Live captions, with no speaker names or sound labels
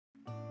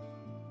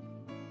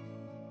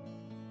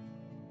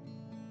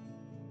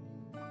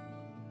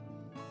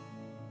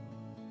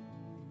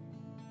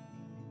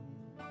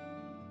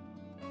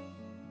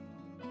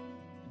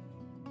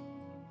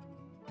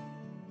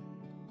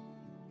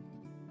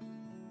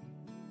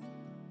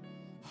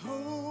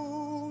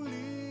Holy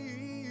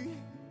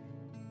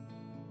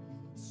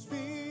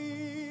Spirit,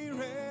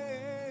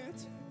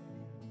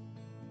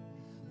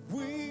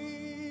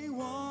 we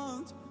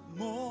want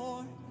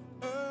more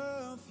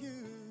of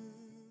you.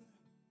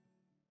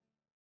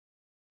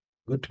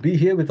 Good to be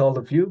here with all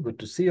of you. Good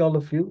to see all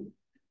of you.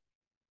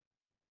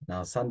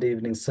 Now, Sunday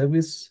evening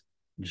service,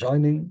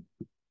 joining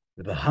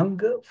with a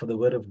hunger for the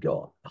Word of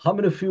God. How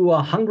many of you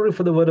are hungry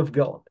for the Word of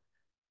God?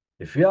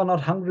 If you are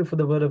not hungry for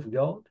the Word of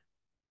God,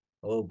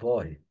 oh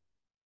boy,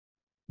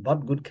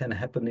 what good can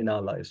happen in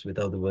our lives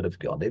without the Word of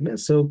God? Amen.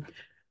 So,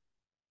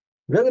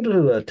 we're going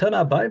to turn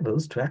our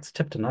Bibles to Acts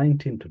chapter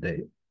 19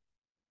 today,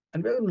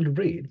 and we're going to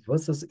read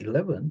verses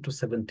 11 to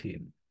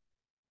 17.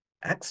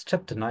 Acts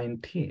chapter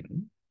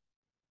 19,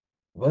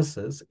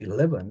 verses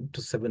 11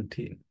 to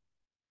 17.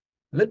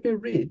 Let me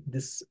read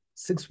these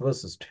 6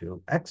 verses to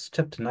you. Acts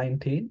chapter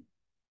 19,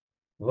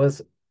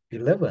 verse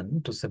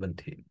 11 to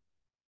 17.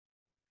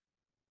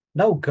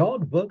 Now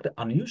God worked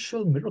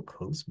unusual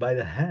miracles by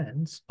the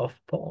hands of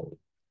Paul,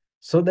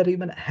 so that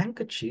even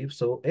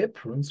handkerchiefs or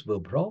aprons were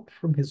brought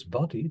from his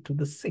body to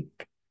the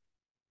sick.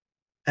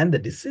 And the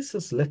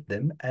diseases left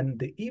them, and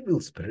the evil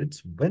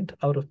spirits went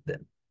out of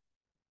them.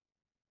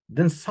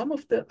 Then some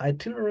of the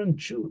itinerant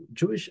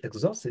Jewish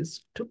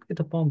exorcists took it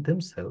upon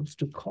themselves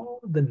to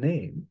call the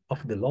name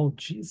of the Lord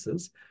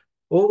Jesus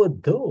over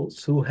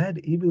those who had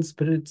evil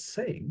spirits,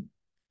 saying,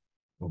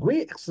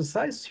 "We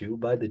exorcise you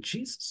by the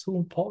Jesus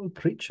whom Paul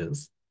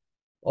preaches."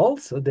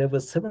 Also, there were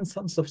 7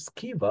 sons of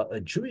Sceva, a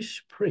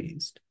Jewish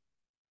priest,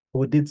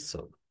 who did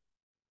so.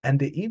 And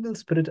the evil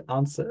spirit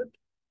answered,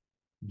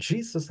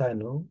 "Jesus I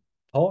know,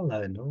 Paul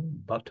I know,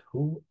 but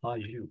who are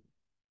you?"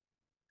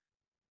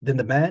 Then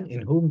the man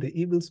in whom the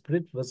evil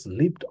spirit was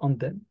leaped on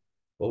them,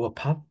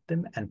 overpowered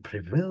them, and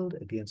prevailed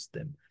against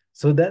them,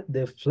 so that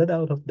they fled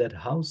out of that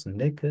house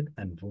naked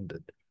and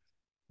wounded.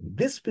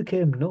 This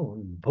became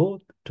known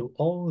both to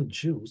all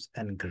Jews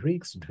and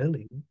Greeks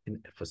dwelling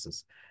in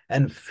Ephesus,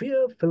 and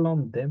fear fell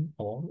on them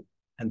all,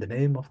 and the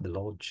name of the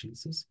Lord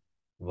Jesus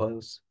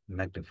was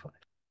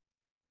magnified.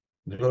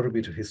 Glory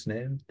be to his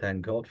name.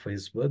 Thank God for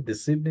his word.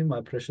 This evening,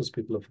 my precious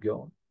people of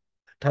God,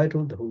 the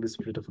title the Holy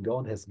Spirit of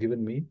God has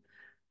given me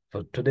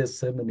for today's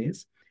sermon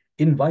is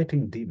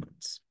Inviting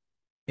Demons.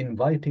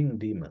 Inviting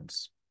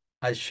Demons.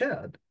 I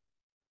shared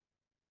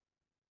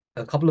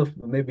a couple of,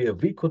 maybe a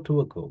week or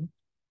two ago,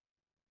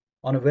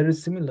 on a very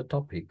similar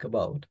topic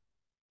about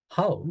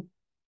how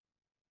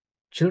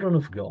children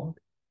of God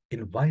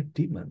invite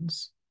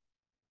demons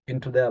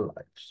into their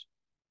lives.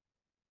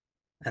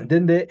 And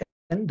then they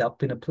end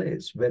up in a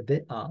place where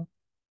they are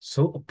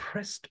so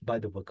oppressed by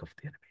the work of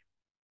the enemy.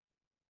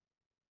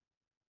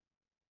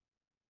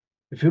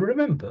 If you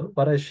remember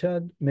what I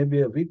shared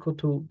maybe a week or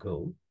two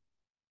ago,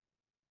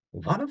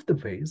 one of the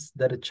ways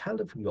that a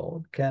child of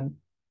God can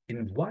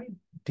invite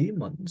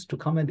demons to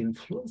come and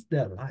influence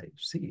their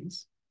lives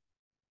is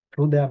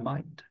through their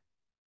mind.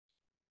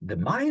 The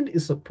mind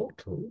is a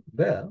portal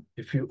where,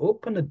 if you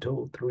open a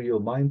door through your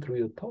mind, through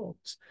your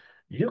thoughts,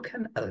 you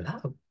can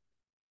allow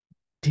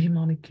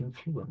demonic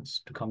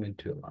influence to come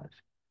into your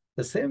life.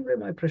 The same way,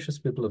 my precious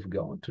people of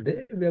God,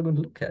 today we are going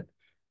to look at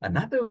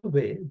another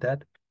way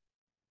that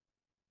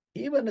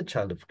even a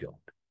child of God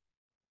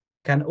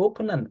can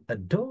open a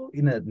door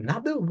in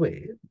another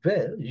way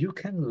where you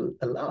can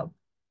allow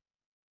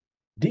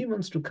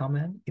demons to come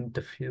and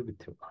interfere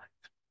with your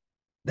life.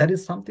 That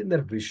is something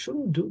that we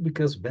shouldn't do,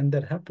 because when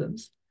that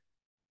happens,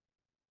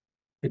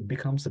 it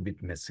becomes a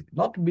bit messy.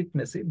 Not a bit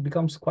messy, it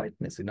becomes quite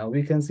messy. Now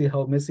we can see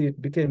how messy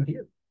it became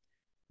here.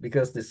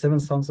 Because the 7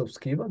 sons of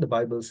Sceva, the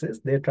Bible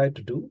says, they tried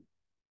to do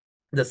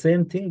the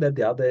same thing that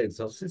the other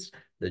exorcists,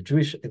 the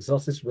Jewish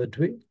exorcists, were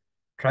doing,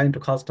 trying to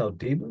cast out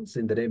demons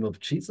in the name of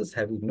Jesus,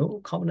 having no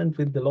covenant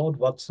with the Lord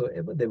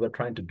whatsoever. They were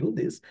trying to do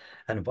this.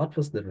 And what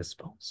was the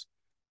response?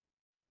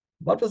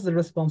 What was the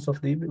response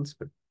of the evil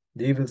spirit?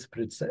 The evil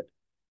spirit said,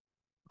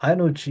 "I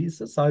know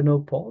Jesus, I know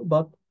Paul,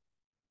 but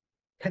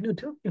can you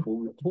tell me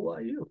who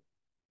are you?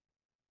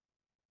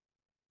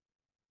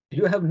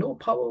 You have no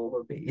power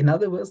over me." In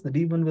other words, the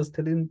demon was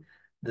telling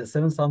the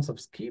 7 sons of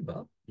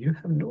Sceva, "You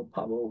have no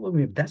power over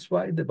me." That's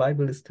why the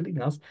Bible is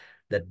telling us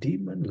that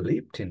demon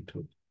leaped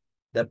into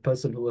that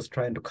person who was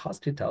trying to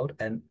cast it out,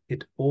 and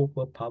it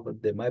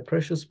overpowered them. My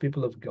precious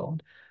people of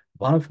God,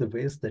 one of the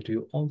ways that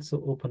you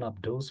also open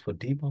up doors for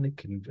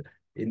demonic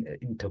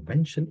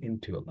intervention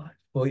into your life,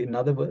 or in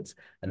other words,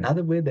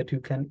 another way that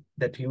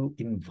you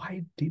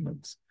invite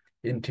demons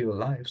into your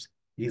lives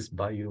is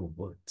by your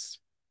words.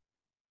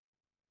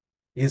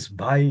 Is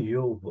by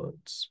your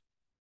words.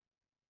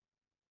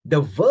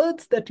 The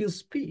words that you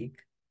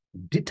speak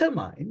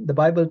determine, the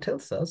Bible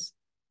tells us,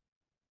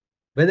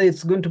 whether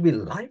it's going to be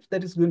life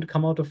that is going to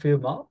come out of your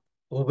mouth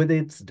or whether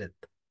it's death.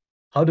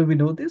 How do we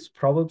know this?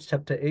 Proverbs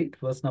chapter 8,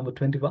 verse number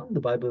 21,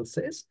 the Bible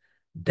says,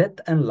 "Death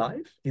and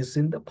life is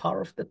in the power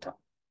of the tongue.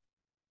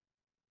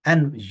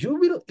 And you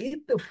will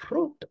eat the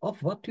fruit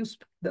of what you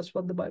speak." That's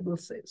what the Bible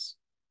says.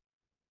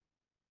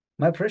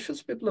 My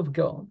precious people of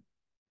God,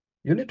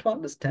 You need to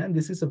understand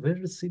this is a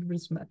very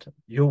serious matter.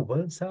 Your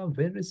words are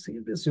very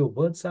serious. Your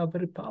words are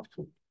very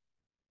powerful.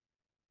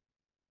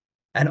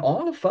 And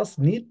all of us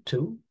need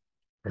to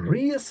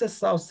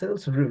reassess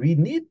ourselves. We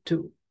need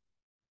to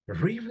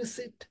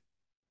revisit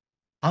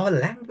our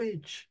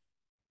language,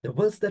 the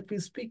words that we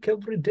speak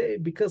every day,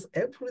 because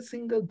every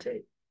single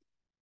day,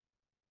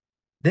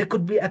 there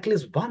could be at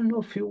least one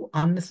or few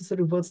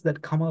unnecessary words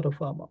that come out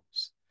of our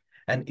mouths.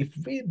 And if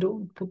we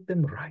don't put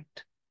them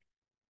right,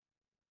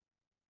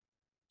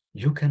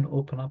 you can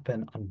open up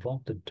an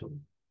unwanted door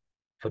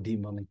for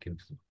demonic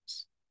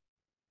influence.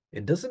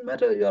 It doesn't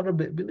matter you are a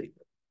believer.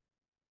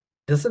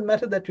 It doesn't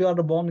matter that you are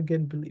a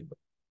born-again believer.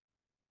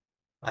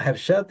 I have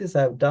shared this.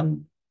 I have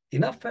done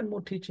enough and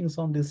more teachings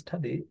on this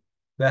study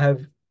where I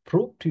have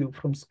proved to you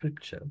from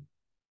scripture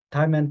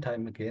time and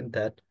time again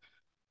that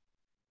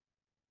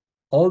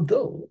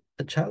although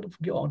a child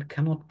of God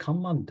cannot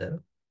come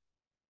under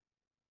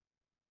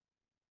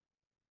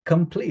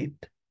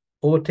complete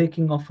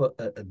overtaking of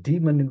a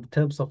demon in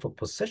terms of a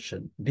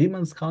possession,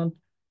 demons can't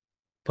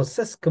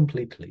possess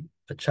completely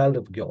a child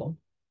of God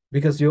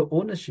because your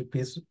ownership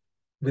is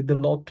with the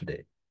Lord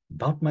today.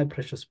 But my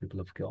precious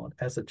people of God,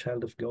 as a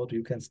child of God,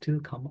 you can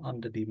still come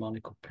under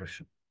demonic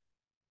oppression.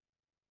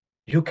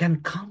 You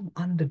can come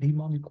under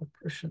demonic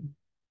oppression.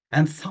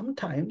 And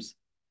sometimes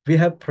we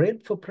have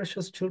prayed for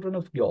precious children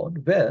of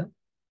God where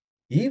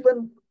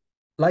even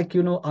like,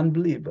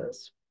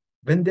 unbelievers,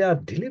 when they are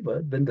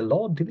delivered, when the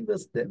Lord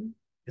delivers them,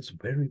 it's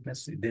very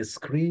messy. They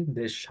scream,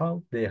 they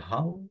shout, they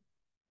howl,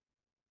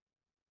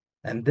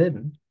 and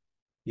then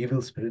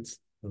evil spirits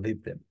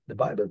leave them. The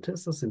Bible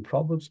tells us in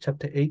Proverbs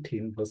chapter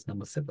 18, verse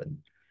number 7,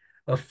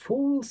 a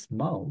fool's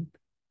mouth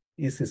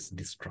is his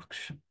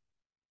destruction.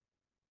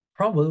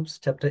 Proverbs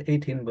chapter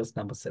 18, verse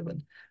number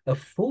 7, a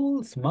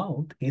fool's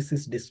mouth is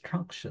his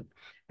destruction,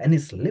 and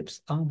his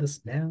lips are the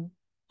snare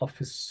of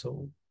his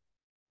soul.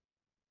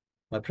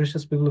 My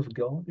precious people of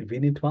God, we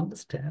need to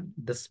understand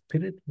the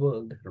spirit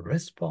world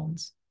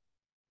responds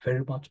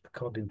very much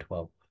according to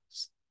our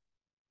words.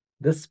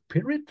 The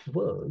spirit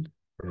world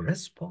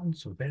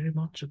responds very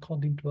much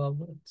according to our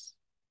words.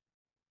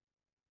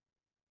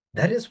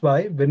 That is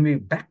why when we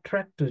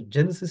backtrack to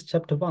Genesis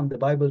chapter 1, the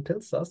Bible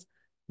tells us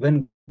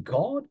when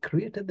God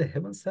created the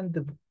heavens and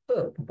the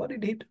earth, what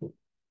did he do?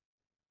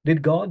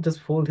 Did God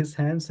just fold his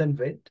hands and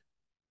wait?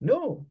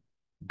 No,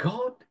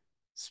 God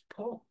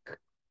spoke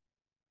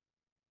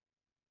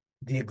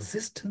the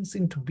existence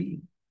into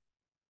being.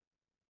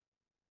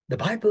 The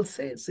Bible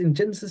says in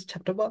Genesis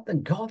chapter 1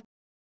 that God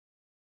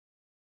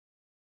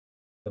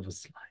of a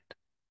slide.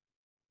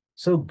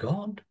 So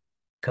God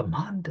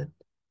commanded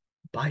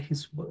by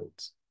his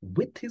words.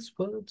 With his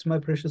words, my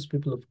precious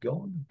people of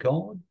God,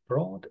 God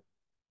brought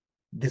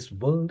this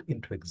world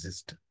into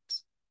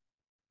existence.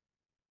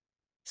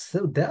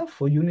 So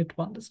therefore, you need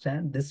to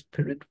understand the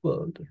spirit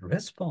world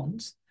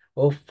responds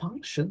or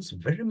functions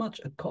very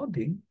much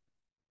according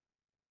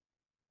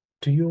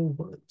to your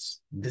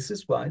words. This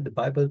is why the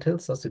Bible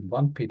tells us in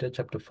 1 Peter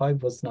chapter 5,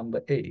 verse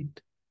number 8,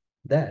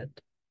 that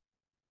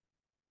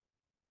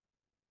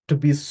to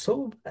be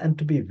sober and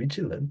to be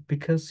vigilant,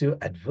 because your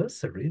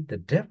adversary, the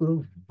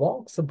devil,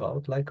 walks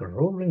about like a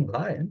roaring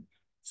lion,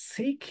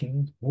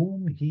 seeking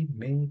whom he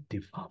may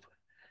devour.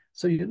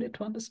 So you need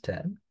to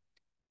understand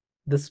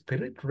the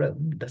spirit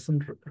realm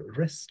doesn't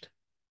rest.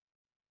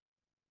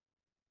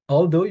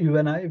 Although you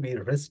and I, we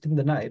rest in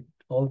the night,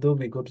 although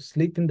we go to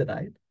sleep in the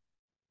night,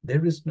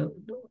 there is no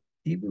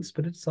evil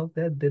spirits out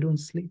there. They don't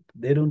sleep.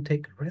 They don't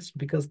take rest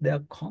because they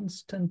are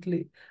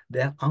constantly,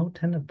 they are out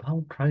and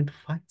about trying to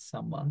find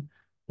someone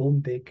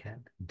whom they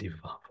can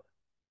devour.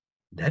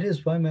 That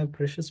is why, my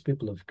precious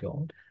people of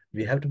God,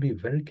 we have to be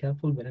very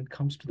careful when it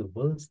comes to the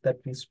words that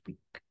we speak.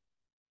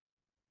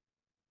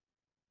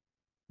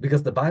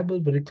 Because the Bible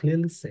very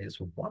clearly says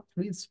what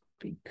we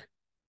speak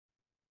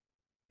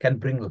can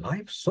bring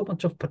life, so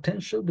much of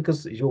potential,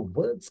 because your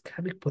words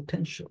carry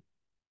potential.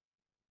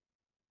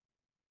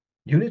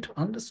 You need to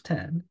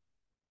understand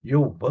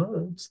your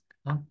words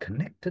are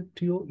connected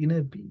to your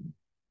inner being.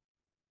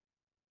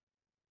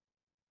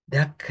 They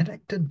are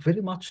connected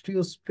very much to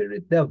your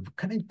spirit. They are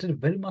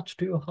connected very much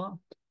to your heart.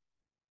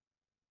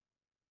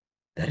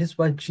 That is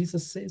why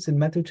Jesus says in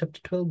Matthew chapter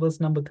 12, verse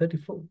number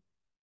 34,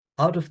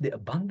 out of the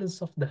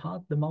abundance of the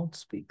heart, the mouth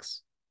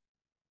speaks.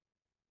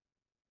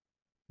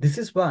 This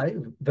is why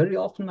very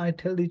often I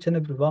tell each and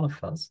every one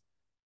of us,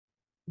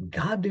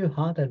 guard your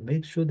heart and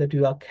make sure that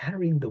you are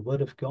carrying the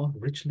word of God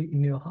richly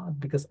in your heart,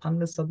 because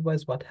unless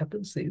otherwise, what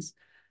happens is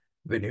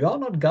when you are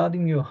not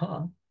guarding your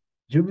heart,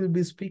 you will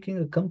be speaking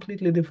a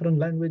completely different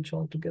language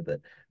altogether.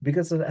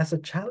 Because as a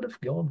child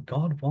of God,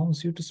 God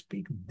wants you to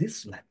speak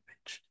this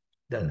language,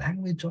 the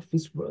language of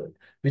his word,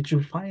 which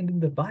you find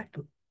in the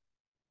Bible.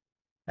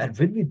 And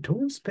when we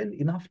don't spend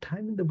enough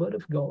time in the word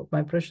of God,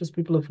 my precious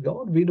people of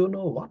God, we don't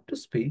know what to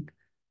speak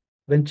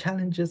when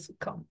challenges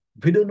come.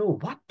 We don't know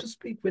what to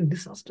speak when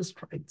disaster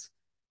strikes.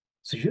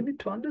 So you need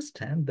to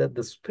understand that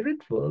the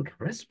spirit world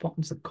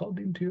responds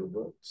according to your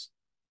words.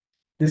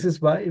 This is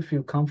why if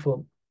you come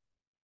for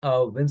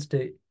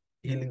Wednesday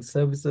healing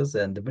services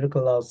and the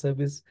miracle hour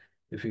service,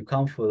 if you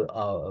come for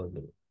our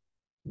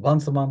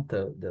once a month,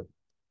 the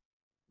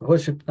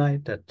worship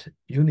night at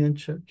Union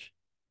Church,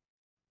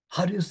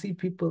 how do you see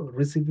people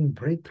receiving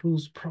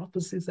breakthroughs,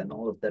 prophecies, and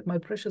all of that? My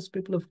precious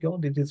people of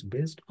God, it is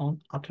based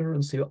on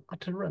utterance. Your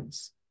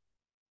utterance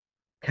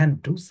can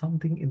do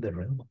something in the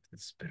realm of the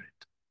Spirit.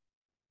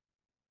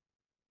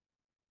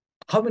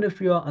 How many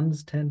of you are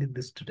understanding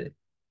this today?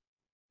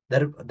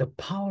 That the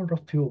power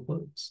of your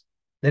words,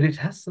 that it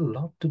has a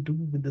lot to do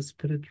with the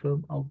spirit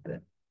realm out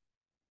there.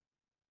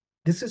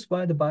 This is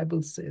why the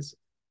Bible says,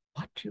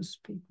 what you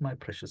speak, my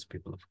precious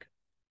people of God,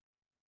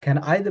 can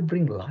either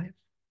bring life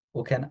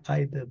or can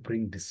either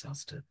bring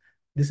disaster.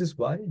 This is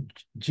why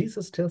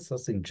Jesus tells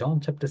us in John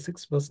chapter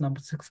 6, verse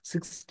number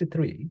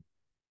 63.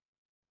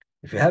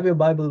 If you have your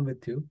Bible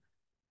with you,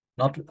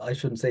 not, I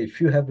shouldn't say if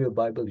you have your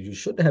Bible, you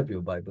should have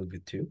your Bible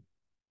with you.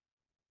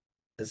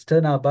 Let's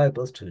turn our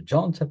Bibles to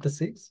John chapter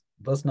 6,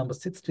 verse number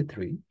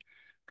 63.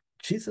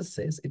 Jesus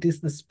says, it is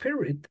the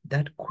Spirit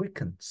that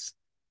quickens.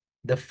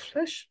 The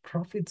flesh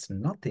profits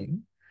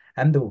nothing,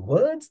 and the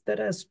words that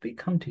I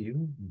speak unto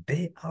you,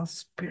 they are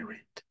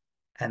spirit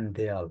and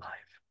they are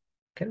life.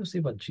 Can you see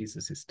what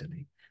Jesus is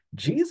telling?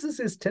 Jesus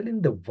is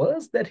telling the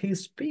words that he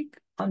speak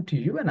unto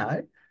you and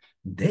I,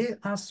 they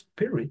are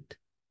spirit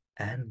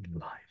and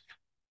life.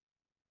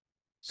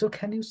 So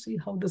can you see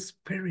how the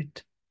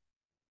Spirit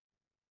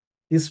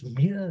is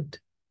mirrored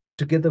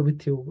together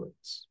with your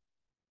words?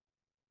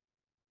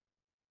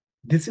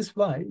 This is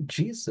why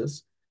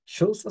Jesus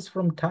shows us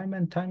from time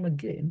and time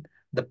again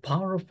the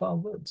power of our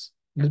words.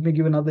 Let me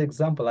give another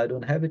example. I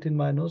don't have it in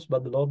my notes,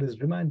 but the Lord is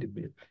reminding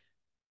me.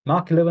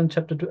 Mark 11,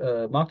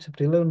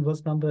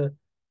 verse number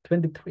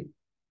 23.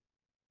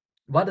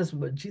 What does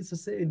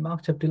Jesus say in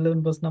Mark chapter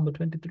 11, verse number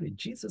 23?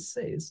 Jesus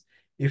says,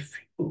 if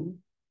you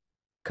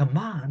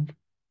command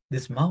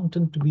this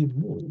mountain to be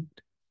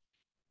moved,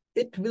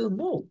 it will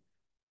move.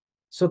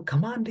 So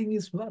commanding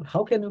is what?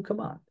 How can you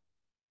command?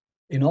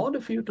 In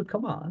order for you to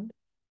command,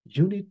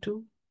 you need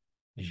to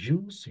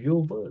use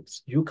your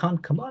words. You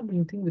can't command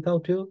anything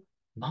without your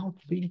mouth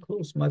being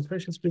closed. My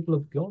precious people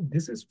of God,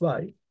 this is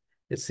why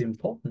it's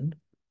important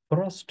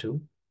for us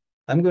to,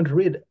 I'm going to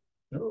read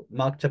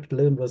Mark chapter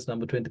 11, verse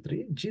number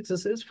 23.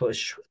 Jesus says, for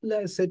surely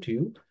I say to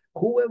you,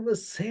 whoever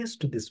says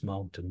to this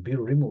mountain, be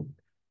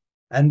removed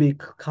and be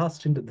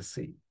cast into the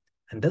sea,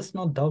 and does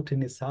not doubt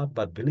in his heart,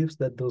 but believes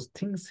that those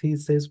things he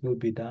says will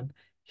be done,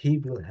 he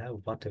will have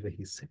whatever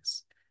he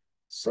says.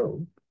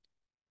 So,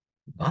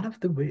 one of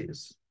the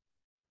ways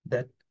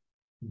that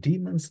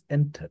demons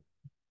enter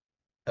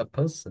a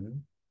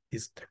person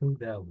is through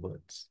their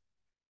words.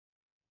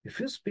 If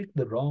you speak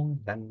the wrong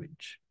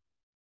language,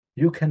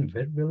 you can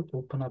very well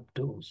open up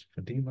doors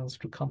for demons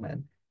to come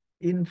and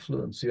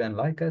influence you. And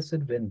like I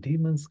said, when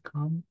demons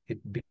come, it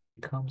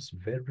becomes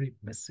very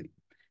messy.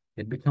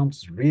 It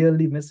becomes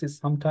really messy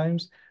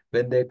sometimes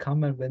when they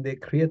come and when they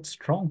create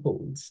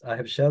strongholds. I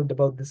have shared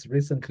about this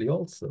recently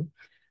also.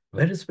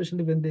 Very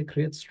especially when they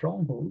create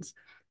strongholds,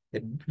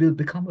 it will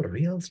become a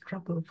real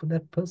struggle for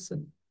that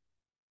person.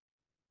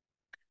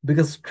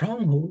 Because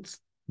strongholds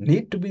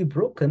need to be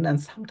broken,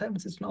 and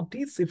sometimes it's not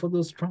easy for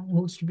those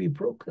strongholds to be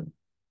broken.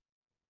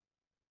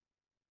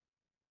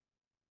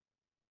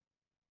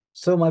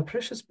 So, my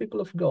precious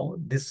people of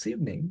God, this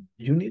evening,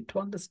 you need to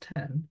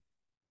understand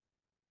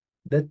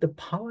that the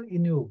power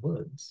in your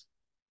words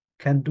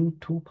can do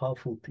two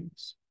powerful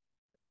things.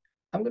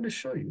 I'm going to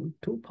show you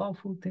two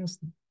powerful things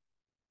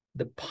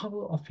the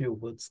power of your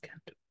words can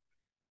do.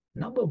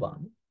 Number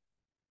one,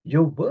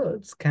 your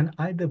words can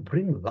either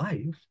bring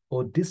life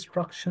or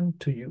destruction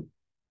to you.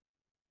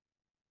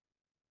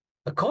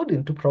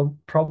 According to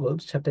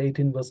Proverbs chapter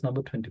 18, verse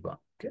number 21.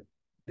 Okay,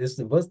 this is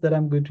the verse that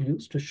I'm going to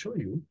use to show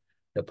you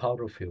the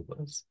power of your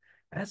words.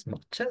 As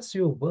much as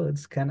your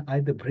words can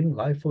either bring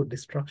life or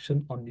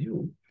destruction on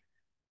you,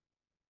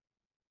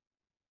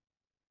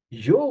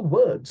 your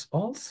words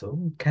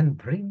also can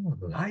bring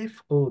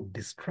life or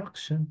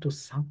destruction to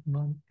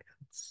someone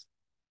else.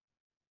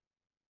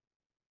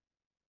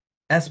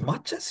 As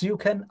much as you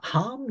can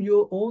harm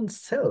your own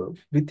self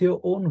with your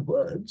own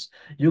words,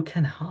 you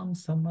can harm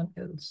someone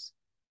else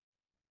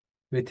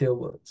with your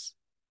words.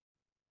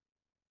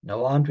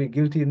 Now, aren't we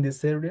guilty in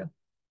this area?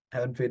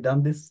 Haven't we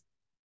done this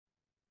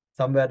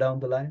somewhere down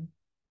the line?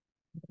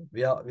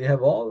 We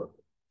have all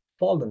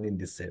fallen in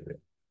this area.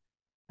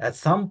 At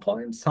some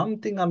point,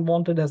 something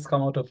unwanted has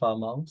come out of our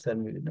mouths,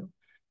 and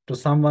to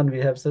someone we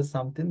have said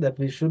something that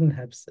we shouldn't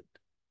have said.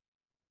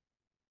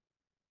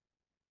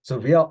 So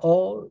we are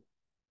all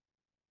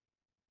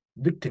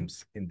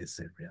victims in this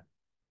area.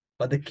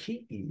 But the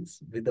key is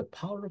with the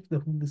power of the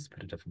Holy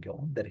Spirit of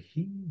God that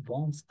He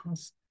wants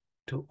us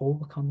to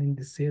overcome in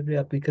this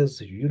area,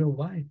 because you know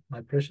why, my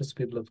precious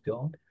people of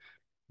God?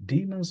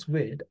 Demons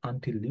wait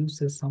until you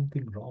say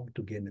something wrong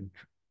to gain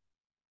entry.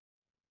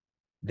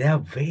 They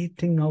are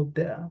waiting out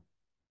there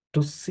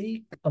to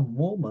seek a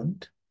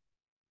moment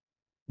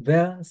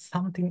where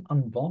something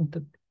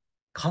unwanted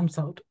comes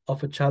out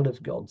of a child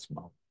of God's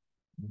mouth.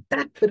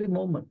 That very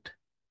moment,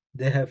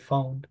 they have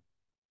found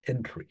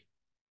entry.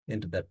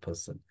 into that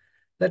person.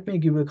 Let me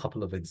give you a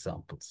couple of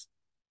examples,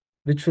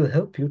 which will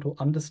help you to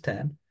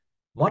understand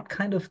what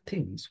kind of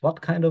things,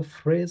 what kind of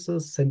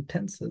phrases,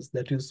 sentences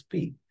that you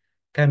speak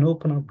can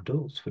open up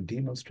doors for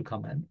demons to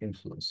come and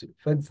influence you.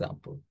 For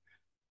example,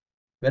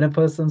 when a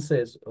person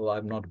says, "Oh,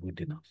 I'm not good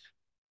enough,"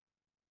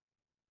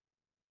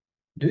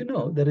 do you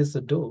know there is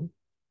a door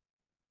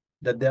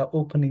that they are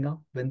opening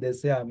up when they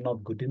say, "I'm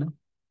not good enough"?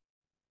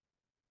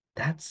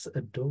 That's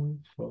a door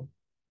for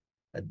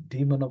a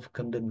demon of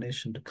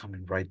condemnation to come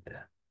in right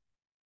there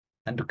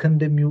and to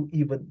condemn you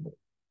even more.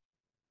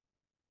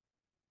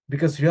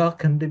 Because you are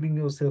condemning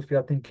yourself, you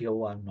are thinking,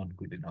 "Oh, I'm not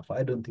good enough.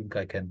 I don't think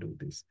I can do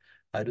this.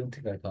 I don't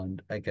think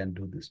I can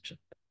do this job."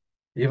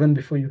 Even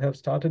before you have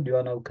started, you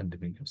are now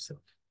condemning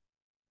yourself.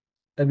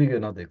 Let me give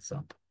another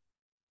example.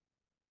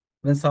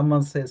 When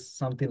someone says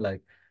something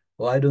like,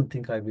 "Oh, I don't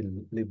think I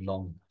will live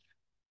long,"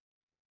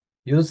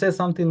 you say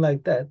something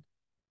like that,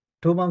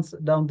 2 months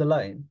down the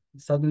line,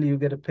 suddenly you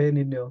get a pain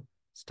in your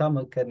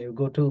stomach and you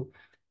go to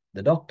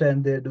the doctor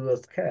and they do a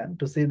scan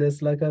to see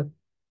there's like a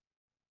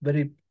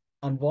very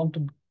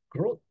unwanted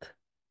growth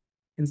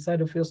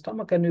inside of your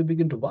stomach, and you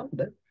begin to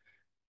wonder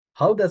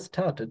how that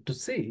started to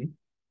see.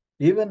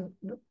 Even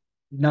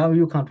now,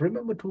 you can't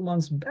remember 2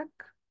 months back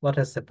what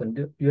has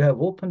happened. You have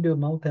opened your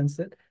mouth and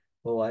said,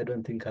 "Oh, I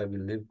don't think I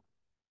will live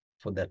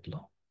for that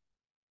long."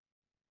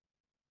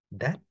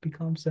 That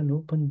becomes an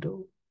open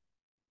door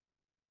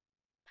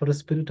for a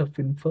spirit of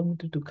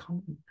infirmity to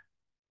come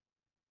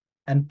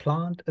and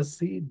plant a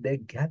seed. They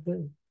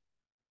gather.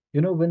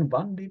 When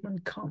one demon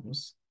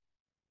comes,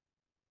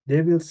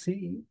 they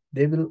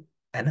will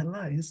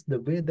analyze the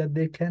way that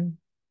they can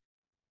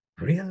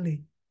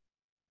really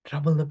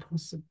trouble the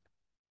person.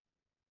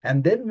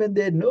 And then when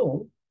they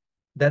know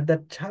that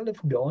that child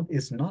of God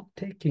is not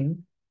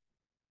taking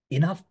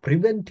enough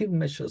preventive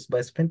measures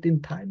by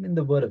spending time in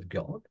the Word of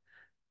God,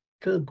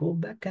 it'll go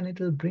back and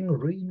it'll bring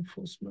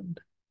reinforcement.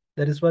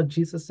 That is what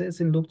Jesus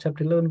says in Luke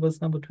chapter 11,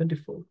 verse number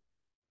 24.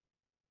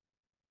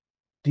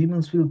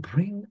 Demons will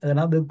bring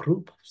another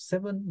group of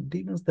 7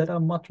 demons that are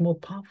much more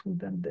powerful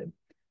than them.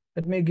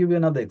 Let me give you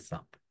another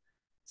example.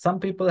 Some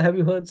people, have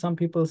you heard some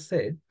people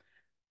say,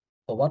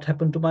 "Oh, what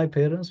happened to my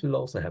parents will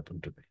also happen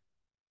to me"?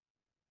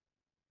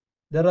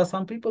 There are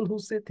some people who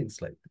say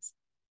things like this.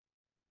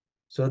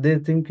 So they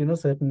think,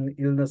 certain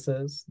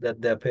illnesses that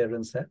their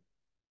parents had,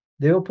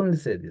 they openly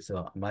say this: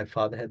 "Oh, my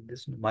father had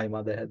this, my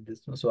mother had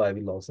this, so I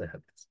will also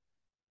have this."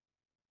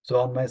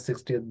 So on my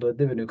 60th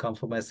birthday, when you come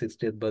for my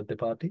 60th birthday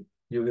party,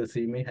 you will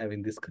see me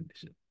having this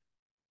condition.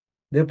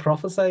 They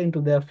prophesy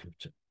into their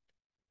future.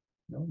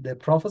 They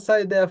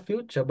prophesy their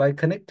future by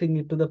connecting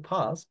it to the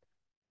past.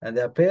 And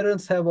their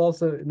parents have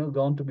also,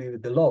 gone to be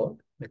with the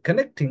Lord. They're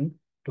connecting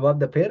to what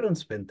the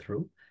parents went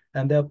through.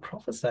 And they're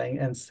prophesying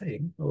and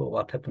saying, "Oh,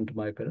 what happened to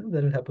my parents,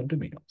 that will happen to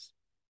me also."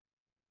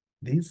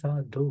 These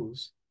are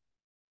those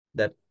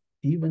that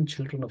even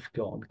children of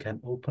God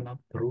can open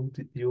up through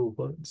your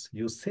words.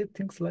 You say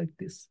things like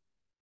this.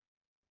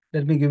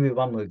 Let me give you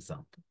one more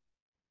example.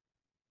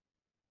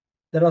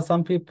 There are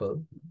some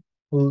people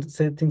who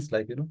say things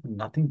like,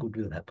 "Nothing good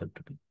will happen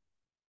to me."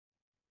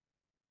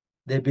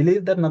 They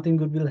believe that nothing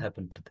good will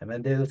happen to them,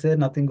 and they will say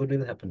nothing good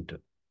will happen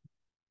to.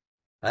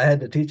 I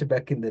had a teacher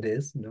back in the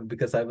days,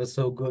 because I was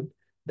so good.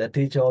 That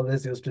teacher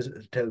always used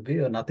to tell me,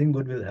 "Oh, nothing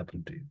good will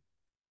happen to you.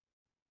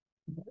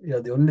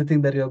 The only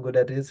thing that you're good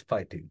at is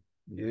fighting.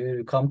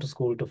 You come to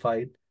school to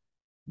fight.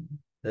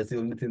 That's the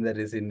only thing that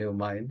is in your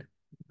mind."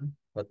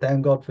 But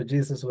thank God for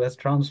Jesus who has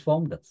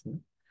transformed us.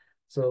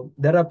 So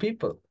there are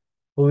people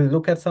who will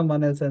look at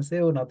someone else and say,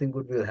 "Oh, nothing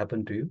good will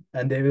happen to you."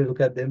 And they will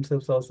look at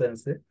themselves also and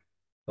say,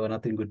 "Oh,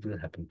 nothing good will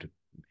happen to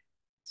you."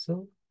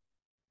 So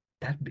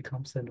that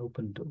becomes an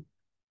open door.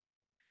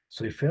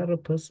 So if you are a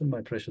person,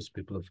 my precious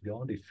people of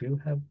God, if you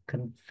have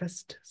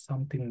confessed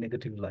something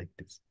negative like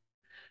this,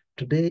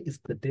 today is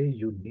the day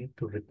you need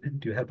to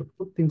repent. You have to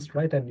put things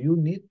right, and you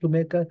need to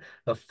make a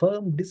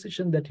firm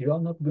decision that you are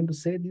not going to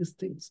say these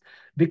things.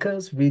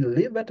 Because we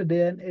live at a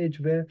day and age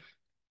where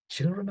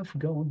children of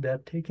God, they are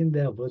taking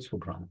their words for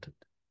granted.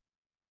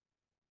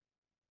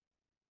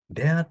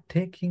 They are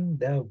taking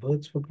their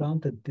words for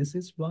granted. This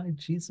is why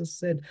Jesus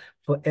said,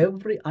 "For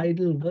every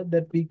idle word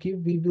that we give,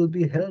 we will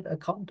be held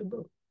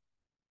accountable."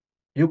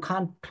 You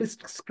can't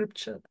twist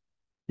scripture.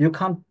 You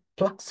can't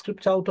pluck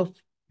scripture out of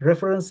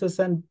references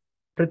and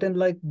pretend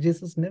like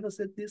Jesus never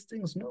said these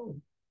things.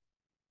 No.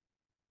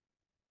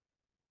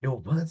 Your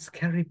words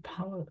carry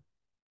power.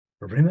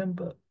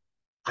 Remember,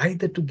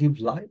 either to give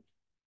life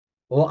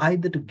or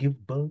either to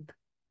give birth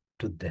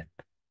to death.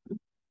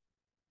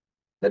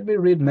 Let me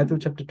read Matthew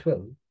chapter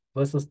 12,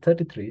 verses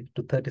 33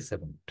 to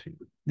 37 to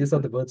you. These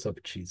are the words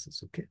of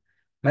Jesus, okay?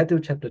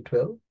 Matthew chapter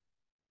 12,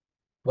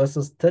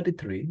 verses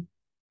 33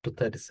 to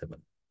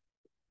 37.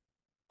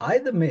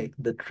 "Either make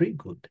the tree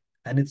good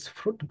and its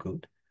fruit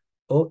good,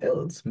 or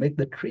else make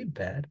the tree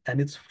bad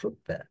and its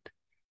fruit bad.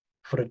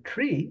 For a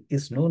tree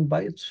is known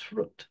by its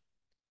fruit.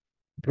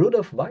 Brood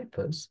of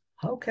vipers,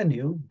 how can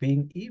you,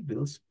 being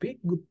evil, speak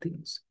good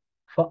things?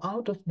 For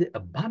out of the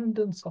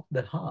abundance of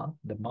the heart,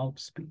 the mouth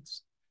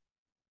speaks.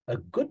 A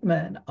good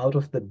man out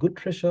of the good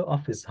treasure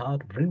of his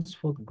heart brings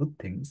forth good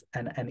things,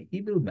 and an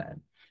evil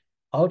man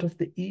out of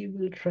the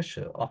evil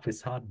treasure of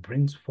his heart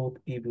brings forth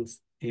evil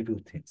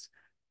things.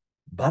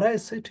 But I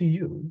say to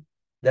you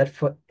that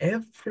for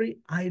every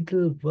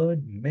idle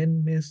word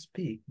men may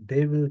speak,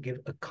 they will give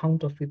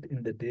account of it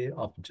in the day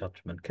of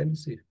judgment. Can you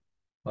see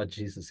what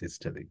Jesus is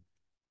telling?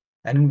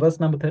 And in verse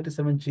number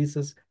 37,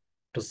 Jesus,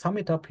 to sum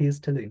it up, he is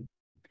telling,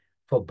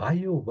 for by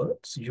your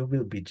words you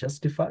will be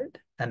justified,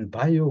 and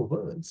by your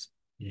words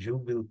you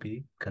will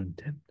be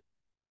condemned.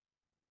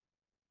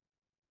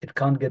 It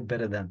can't get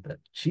better than that.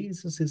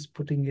 Jesus is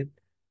putting it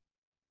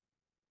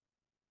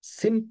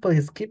simple.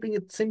 He's keeping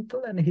it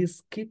simple and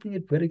he's keeping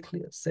it very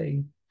clear,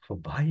 saying, for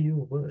by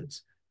your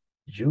words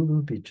you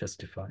will be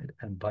justified,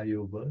 and by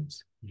your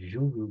words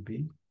you will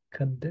be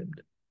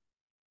condemned.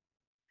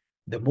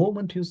 The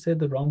moment you say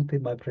the wrong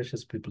thing, my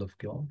precious people of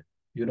God,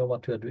 you know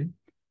what you are doing?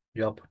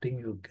 You are putting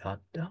your guard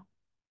down.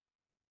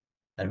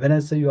 And when I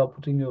say you are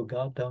putting your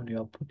guard down, you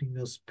are putting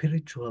your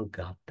spiritual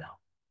guard down.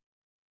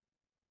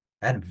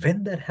 And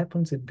when that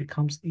happens, it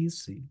becomes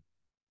easy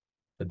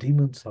for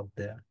demons out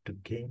there to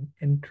gain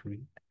entry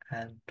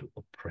and to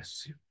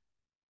oppress you.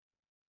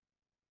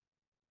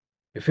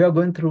 If you are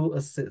going through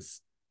a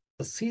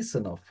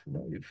season of,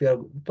 if you are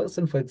a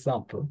person, for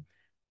example,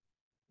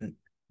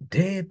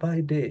 day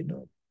by day,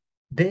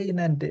 day in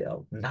and day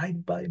out,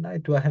 night by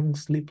night, you are having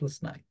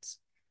sleepless nights.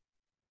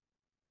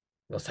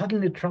 You're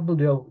suddenly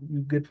troubled,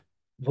 you get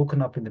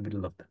woken up in the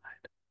middle of the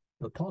night.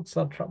 Your thoughts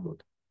are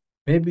troubled.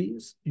 Maybe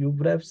you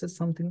would have said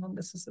something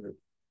unnecessary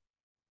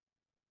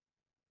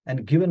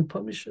and given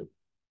permission,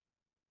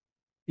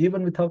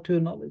 even without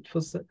your knowledge,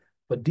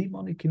 for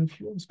demonic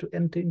influence to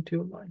enter into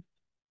your life.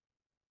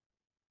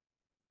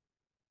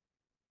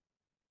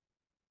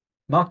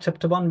 Mark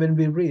chapter 1, when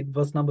we read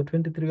verse number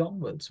 23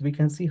 onwards, we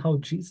can see how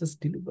Jesus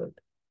delivered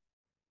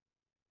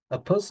a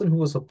person who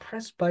was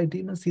oppressed by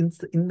demons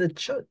in the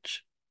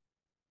church,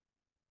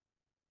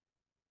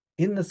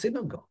 in the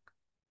synagogue.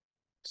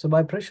 So,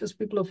 my precious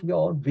people of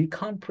God, we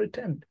can't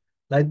pretend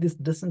like this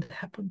doesn't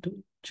happen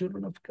to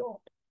children of God.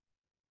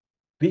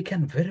 We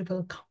can very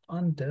well come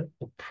under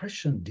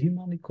oppression,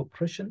 demonic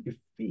oppression, if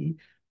we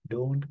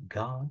don't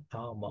guard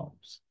our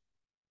mouths.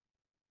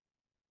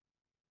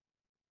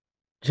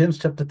 James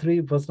chapter 3,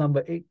 verse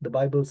number 8, the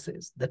Bible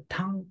says, the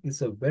tongue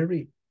is a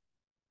very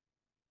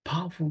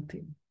powerful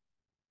thing.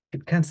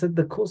 It can set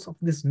the course of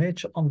this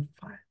nature on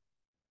fire.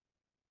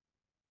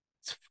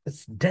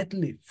 It's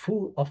deadly,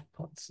 full of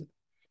poison.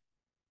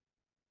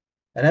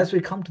 And as we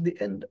come to the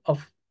end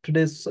of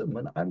today's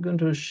sermon, I'm going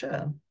to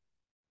share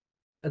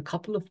a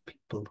couple of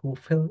people who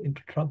fell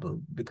into trouble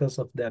because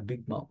of their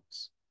big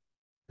mouths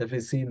that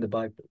we see in the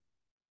Bible.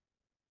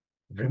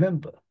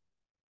 Remember,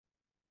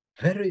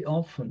 very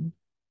often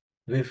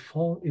we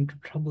fall into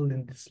trouble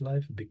in this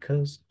life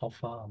because of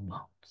our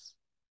mouths.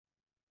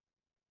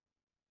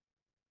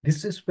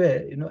 This is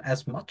where,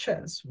 as much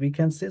as we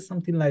can say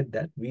something like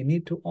that, we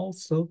need to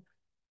also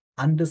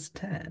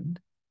understand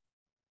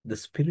the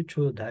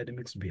spiritual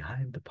dynamics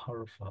behind the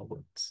power of our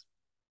words.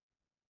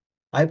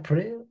 I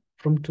pray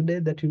from today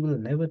that you will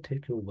never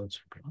take your words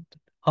for granted.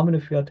 How many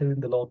of you are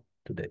telling the Lord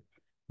today,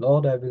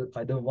 Lord,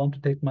 I don't want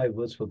to take my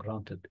words for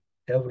granted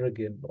ever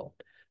again, Lord,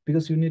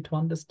 because you need to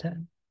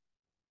understand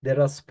there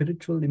are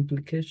spiritual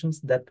implications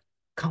that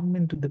come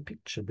into the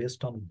picture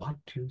based on what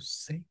you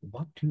say,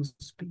 what you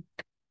speak.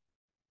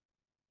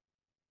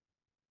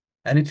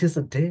 And it is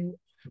a day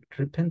of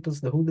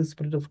repentance. The Holy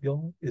Spirit of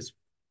God is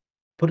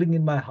putting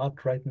in my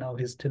heart right now.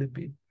 He's telling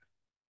me,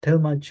 tell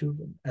my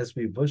children as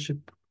we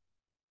worship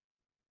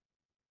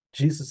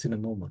Jesus in a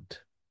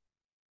moment,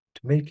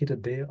 to make it a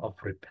day of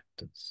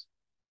repentance.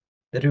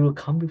 That you will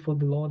come before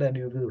the Lord and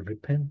you will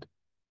repent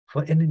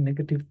for any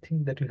negative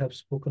thing that you have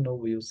spoken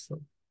over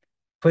yourself,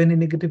 for any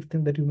negative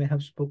thing that you may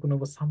have spoken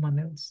over someone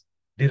else,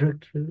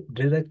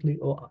 directly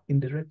or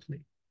indirectly.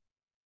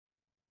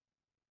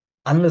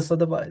 Unless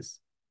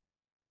otherwise,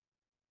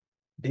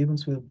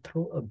 demons will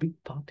throw a big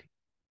party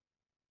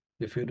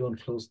if you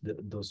don't close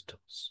those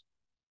doors.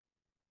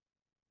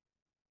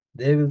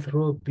 They will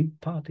throw a big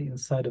party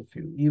inside of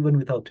you, even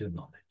without your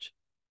knowledge.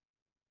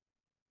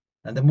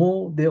 And the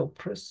more they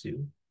oppress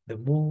you, the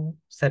more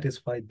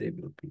satisfied they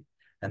will be.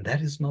 And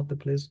that is not the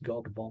place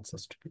God wants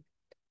us to be.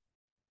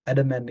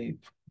 Adam and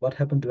Eve, what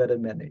happened to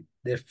Adam and Eve?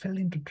 They fell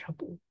into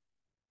trouble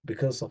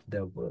because of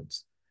their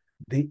words.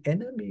 The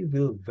enemy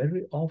will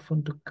very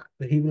often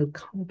he will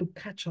come to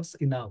catch us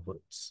in our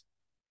words.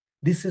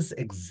 This is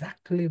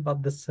exactly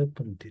what the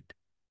serpent did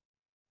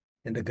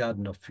in the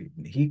Garden of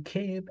Eden. He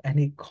came and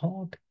he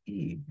caught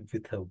Eve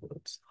with her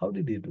words. How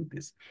did he do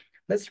this?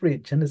 Let's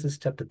read Genesis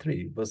chapter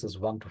 3, verses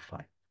 1 to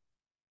 5.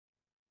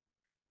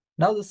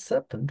 Now the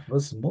serpent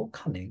was more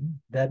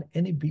cunning than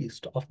any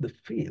beast of the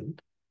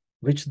field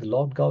which the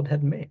Lord God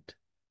had made.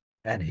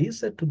 And he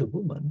said to the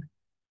woman,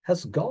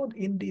 has God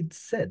indeed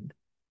said,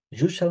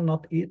 you shall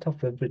not eat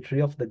of every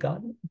tree of the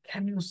garden?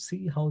 Can you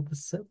see how the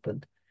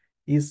serpent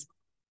is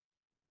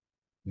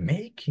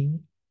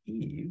making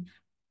Eve,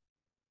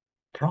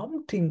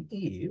 prompting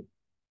Eve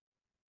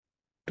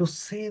to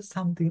say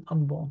something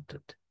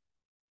unwanted.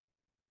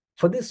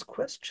 For this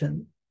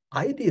question,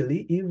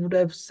 ideally, Eve would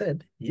have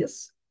said,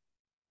 yes,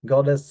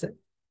 God has said,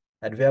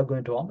 and we are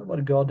going to honor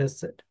what God has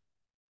said.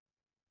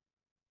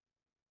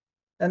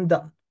 And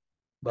done.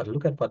 But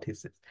look at what he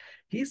says.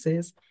 He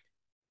says,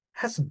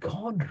 has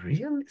God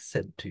really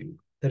said to you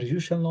that you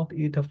shall not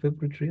eat of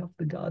every tree of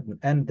the garden?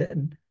 And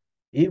then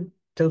Eve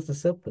tells the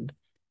serpent,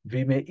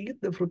 we may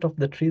eat the fruit of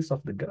the trees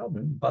of the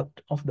garden, but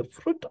of the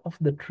fruit of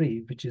the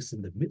tree which is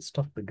in the midst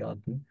of the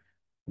garden,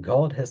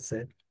 God has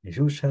said,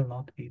 you shall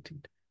not eat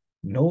it,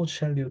 nor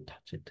shall you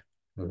touch it,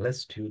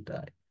 lest you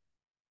die.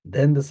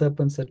 Then the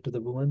serpent said to the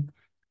woman,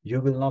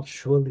 you will not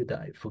surely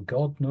die, for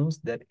God knows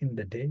that in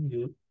the day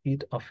you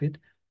eat of it,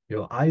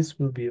 your eyes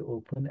will be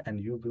open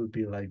and you will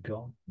be like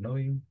God,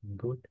 knowing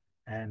good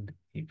and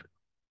evil.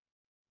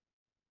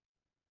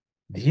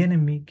 The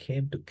enemy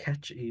came to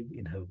catch Eve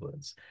in her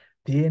words.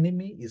 The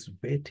enemy is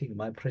waiting,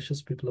 my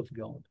precious people of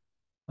God.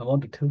 I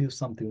want to tell you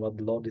something what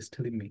the Lord is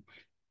telling me.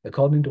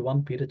 According to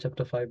 1 Peter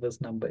chapter 5,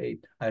 verse number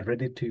 8, I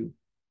read it to you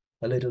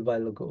a little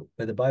while ago,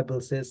 where the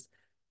Bible says,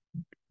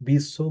 be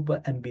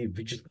sober and be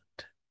vigilant.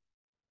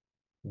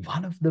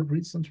 One of the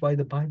reasons why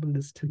the Bible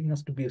is telling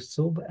us to be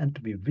sober and to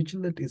be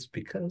vigilant is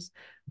because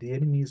the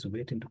enemy is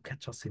waiting to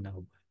catch us in our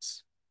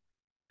words.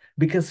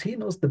 Because he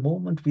knows the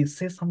moment we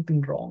say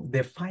something wrong,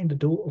 they find a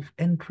door of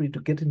entry to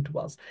get into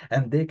us,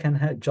 and they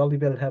can jolly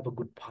well have a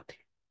good party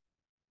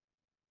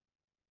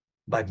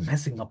by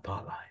messing up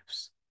our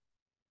lives.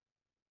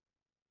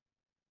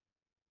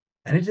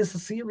 And it is a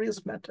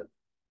serious matter.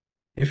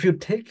 If you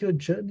take your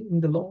journey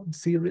in the Lord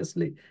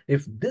seriously,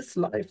 if this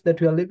life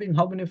that you are living,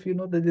 how many of you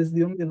know that this is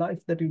the only life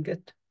that you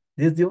get?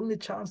 This is the only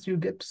chance you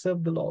get to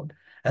serve the Lord.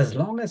 As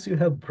long as you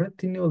have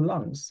breath in your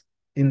lungs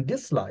in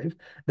this life,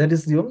 that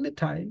is the only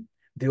time,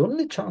 the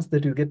only chance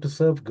that you get to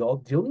serve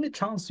God, the only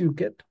chance you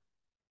get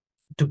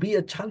to be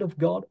a child of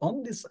God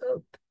on this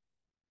earth.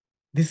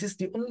 This is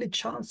the only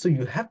chance. So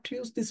you have to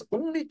use this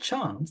only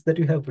chance that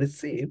you have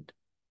received,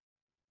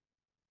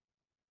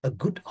 a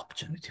good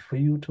opportunity for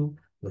you to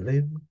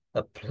live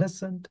a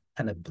pleasant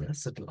and a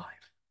blessed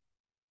life.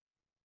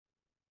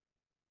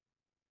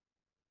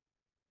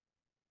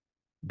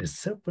 The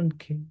serpent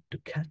came to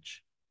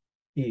catch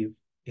Eve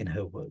in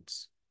her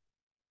words.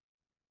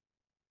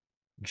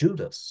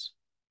 Judas,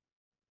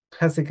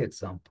 classic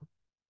example.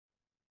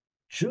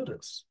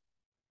 Judas,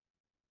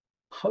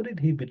 how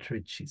did he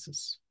betray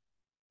Jesus?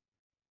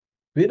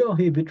 We know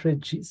he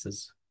betrayed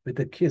Jesus with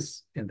a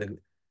kiss in the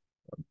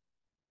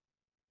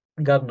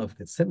Garden of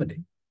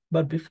Gethsemane.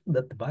 But before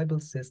that, the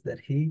Bible says that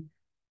he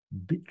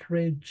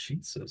betrayed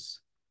Jesus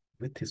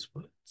with his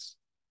words.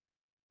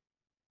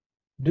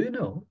 Do you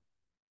know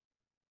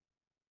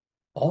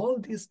all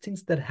these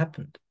things that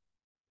happened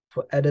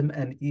for Adam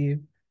and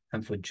Eve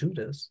and for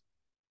Judas,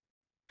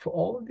 for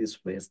all these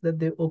ways that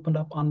they opened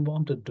up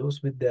unwanted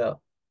doors with their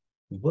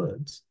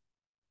words,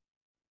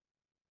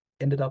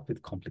 ended up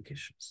with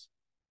complications.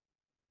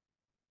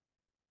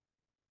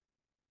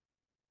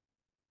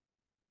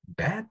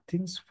 Bad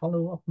things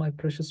follow up, my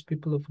precious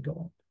people of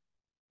God,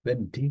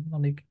 when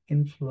demonic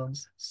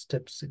influence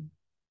steps in.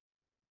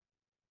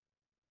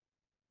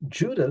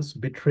 Judas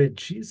betrayed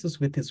Jesus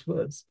with his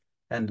words,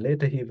 and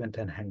later he went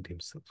and hanged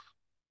himself.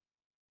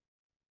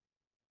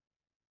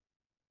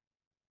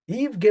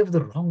 Eve gave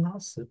the wrong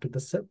answer to the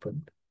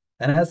serpent,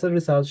 and as a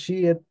result,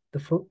 she ate the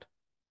fruit,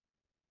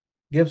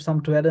 gave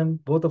some to Adam,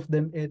 both of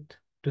them ate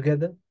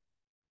together,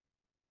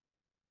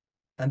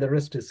 and the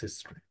rest is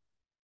history.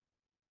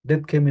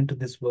 Death came into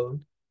this world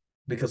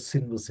because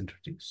sin was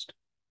introduced.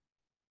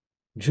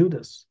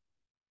 Judas,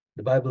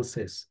 the Bible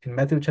says in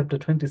Matthew chapter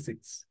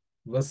 26,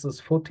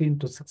 verses 14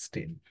 to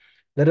 16.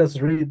 Let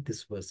us read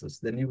these verses,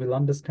 then you will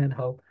understand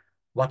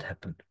what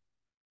happened.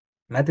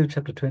 Matthew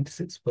chapter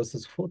 26,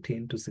 verses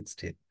 14 to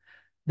 16.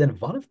 Then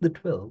one of the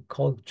 12,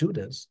 called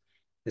Judas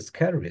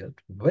Iscariot,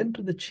 went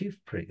to the chief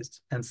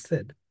priests and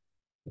said,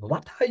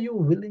 what are you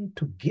willing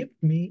to give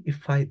me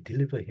if I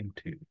deliver him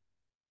to you?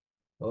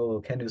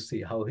 Oh, can you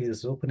see how he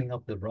is opening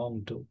up the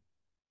wrong door?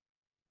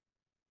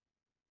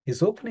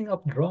 He's opening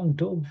up the wrong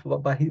door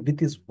with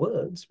his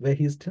words, where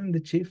he's telling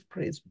the chief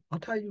priest,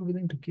 what are you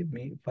willing to give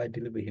me if I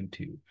deliver him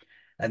to you?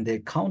 And they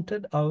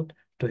counted out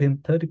to him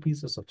 30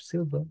 pieces of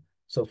silver.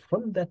 So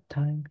from that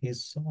time, he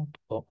sought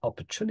an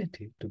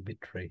opportunity to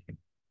betray him.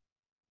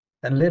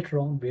 And later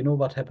on, we know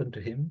what happened to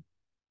him.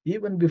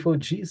 Even before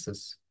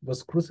Jesus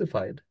was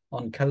crucified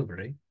on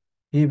Calvary,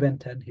 he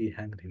went and he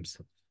hanged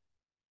himself.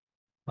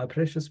 My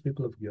precious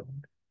people of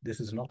God, this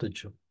is not a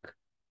joke.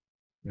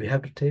 We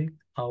have to take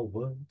our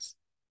words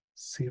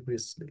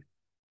seriously.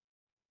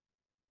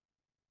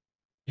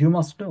 You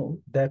must know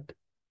that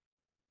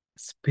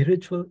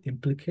spiritual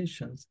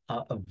implications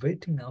are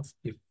awaiting us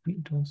if we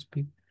don't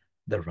speak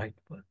the right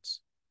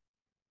words.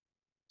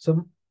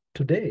 So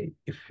today,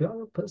 if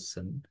you're a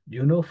person,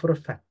 you know for a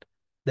fact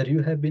that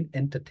you have been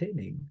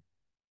entertaining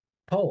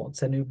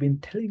thoughts and you've been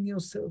telling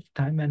yourself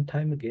time and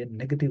time again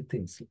negative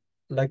things,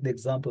 like the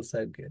examples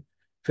I gave.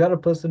 If you're a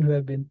person who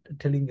have been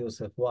telling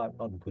yourself, oh, I'm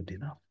not good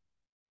enough,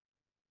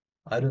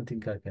 I don't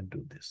think I can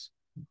do this,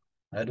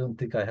 I don't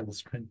think I have the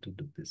strength to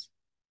do this.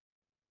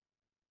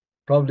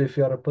 Probably if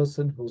you are a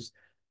person whose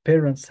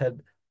parents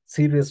had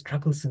serious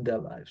struggles in their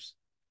lives,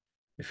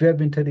 if you have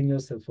been telling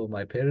yourself, oh,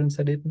 my parents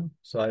had it, no,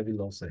 so I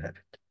will also have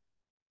it.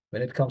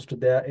 When it comes to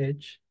their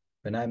age,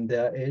 when I'm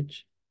their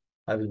age,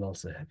 I will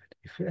also have it.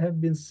 If you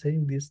have been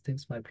saying these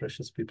things, my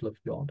precious people of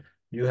God,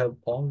 you have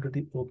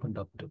already opened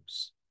up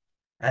doors.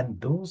 And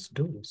those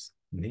doors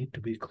need to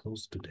be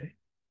closed today,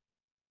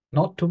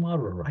 not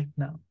tomorrow, right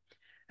now.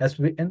 As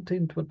we enter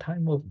into a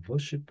time of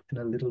worship in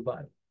a little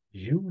while,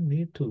 you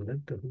need to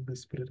let the Holy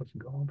Spirit of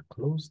God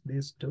close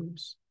these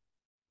doors.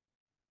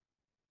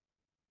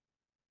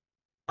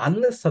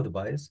 Unless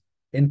otherwise,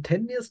 in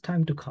 10 years'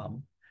 time to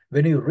come,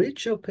 when you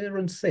reach your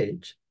parents'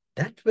 age,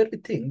 that very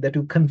thing that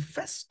you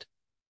confessed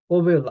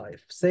over your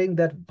life, saying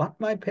that what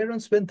my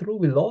parents went through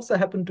will also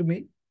happen to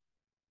me,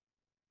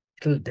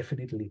 it will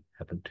definitely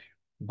happen to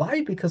you.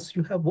 Why? Because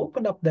you have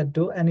opened up that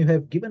door and you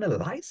have given a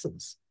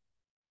license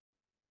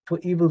for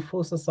evil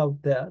forces out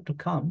there to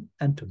come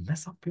and to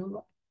mess up your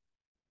life.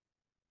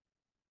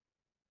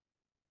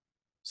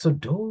 So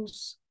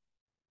those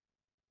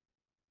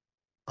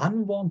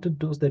unwanted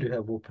doors that you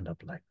have opened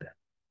up like that,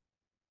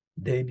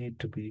 they need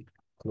to be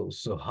closed.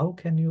 So how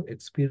can you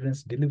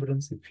experience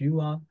deliverance if you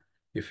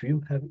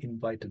have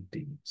invited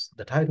demons?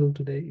 The title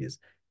today is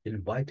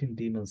Inviting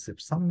Demons.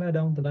 If somewhere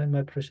down the line,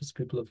 my precious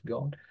people of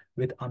God,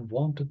 with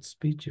unwanted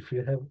speech, if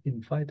you have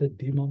invited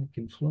demonic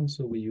influence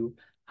over you,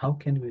 how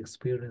can you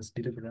experience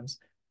deliverance?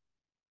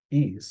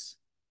 Is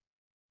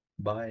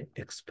by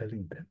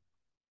expelling them,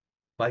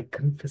 by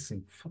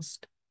confessing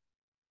first.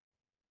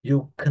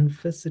 You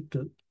confess it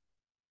to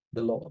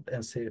the Lord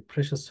and say,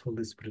 precious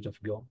Holy Spirit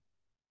of God,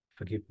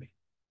 forgive me.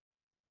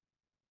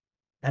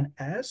 And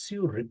as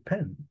you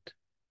repent,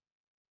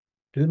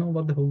 do you know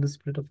what the Holy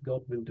Spirit of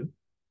God will do?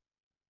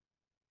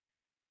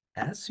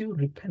 As you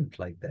repent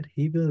like that,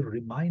 He will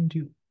remind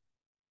you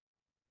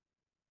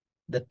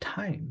the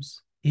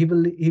times, He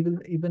will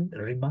even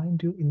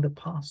remind you in the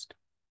past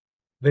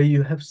where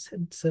you have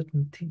said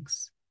certain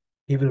things.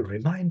 He will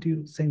remind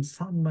you, saying,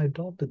 son, my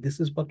daughter, this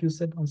is what you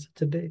said on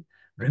such a day.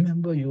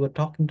 Remember, you were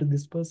talking to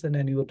this person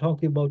and you were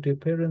talking about your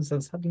parents,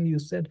 and suddenly you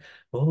said,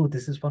 oh,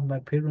 this is what my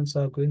parents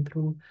are going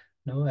through.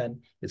 No,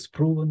 and it's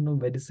proven, no,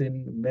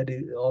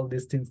 all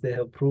these things they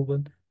have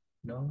proven,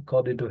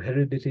 according to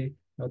heredity,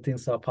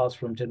 things are passed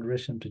from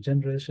generation to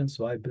generation.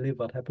 So I believe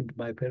what happened to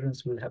my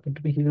parents will happen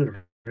to me. He will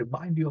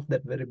remind you of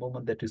that very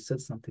moment that you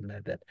said something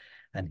like that,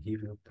 and he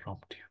will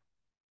prompt you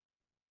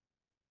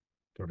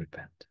to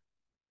repent.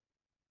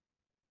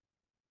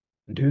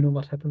 Do you know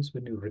what happens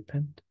when you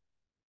repent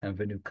and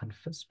when you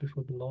confess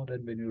before the Lord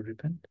and when you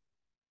repent?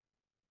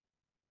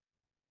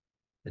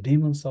 The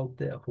demons out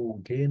there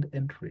who gained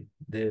entry,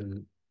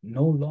 they'll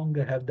no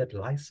longer have that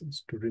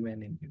license to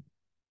remain in you.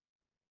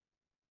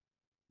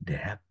 They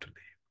have to leave.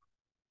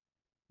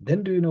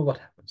 Then do you know what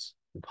happens?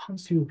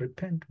 Once you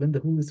repent, when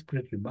the Holy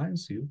Spirit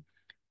reminds you,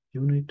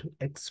 you need to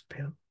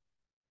expel.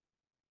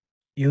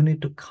 You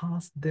need to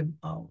cast them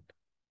out.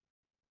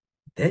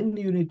 Then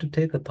you need to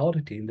take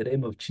authority in the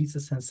name of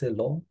Jesus and say,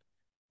 Lord,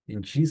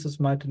 in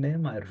Jesus' mighty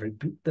name, I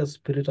rebuke the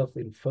spirit of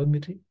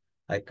infirmity.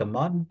 I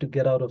command it to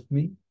get out of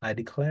me. I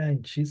declare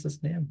in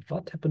Jesus' name,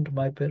 what happened to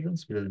my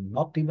parents will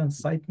not even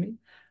sight me,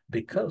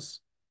 because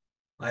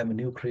I am a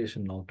new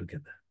creation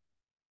altogether.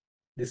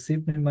 This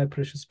evening, my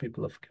precious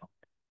people of God,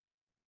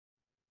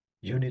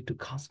 you need to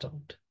cast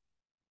out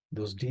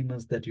those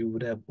demons that you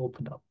would have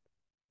opened up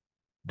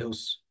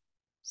those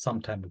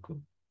some time ago.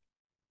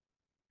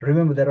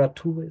 Remember, there are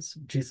two ways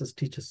Jesus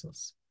teaches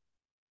us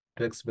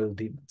to expel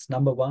demons.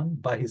 Number one,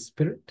 by his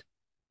spirit.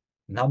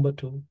 Number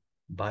two,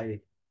 by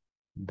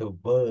the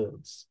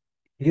words,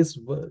 his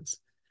words.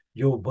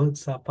 Your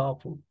words are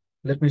powerful.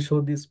 Let me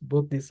show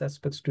both these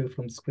aspects to you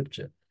from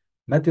scripture.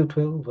 Matthew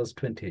 12, verse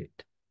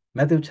 28.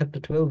 Matthew chapter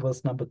 12,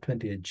 verse number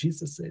 28.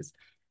 Jesus says,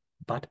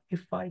 but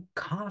if I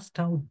cast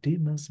out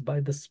demons by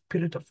the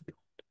Spirit of God,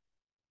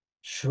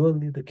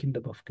 surely the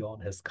kingdom of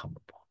God has come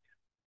upon you.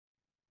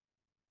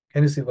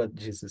 Can you see what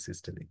Jesus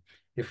is telling?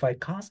 If I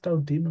cast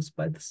out demons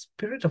by the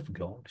Spirit of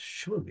God,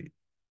 surely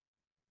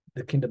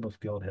the kingdom of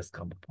God has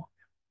come upon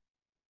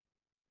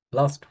you.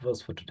 Last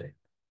verse for today.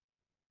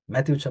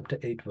 Matthew chapter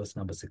 8, verse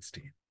number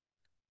 16.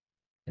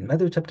 In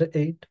Matthew chapter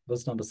 8,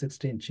 verse number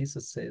 16,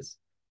 Jesus says,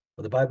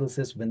 or the Bible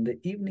says, when the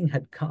evening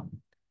had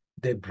come,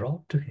 they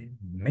brought to him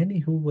many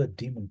who were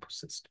demon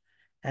possessed,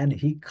 and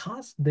he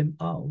cast them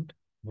out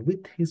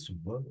with his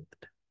word.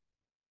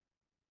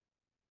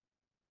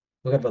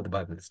 Look at what the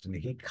Bible is telling me.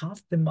 He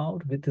cast them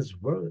out with his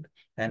word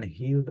and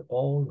healed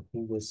all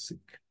who were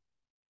sick.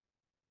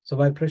 So,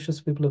 my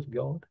precious people of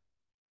God,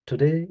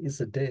 today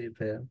is a day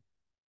where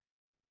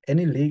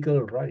any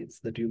legal rights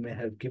that you may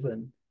have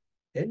given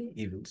any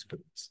evil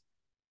spirits,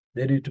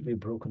 they need to be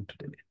broken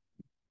today.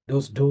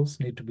 Those doors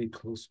need to be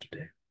closed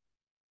today.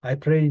 I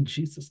pray in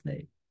Jesus'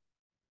 name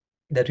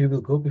that you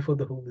will go before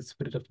the Holy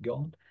Spirit of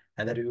God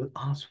and that you will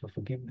ask for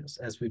forgiveness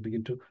as we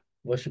begin to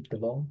worship the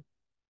Lord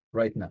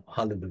right now.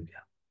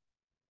 Hallelujah.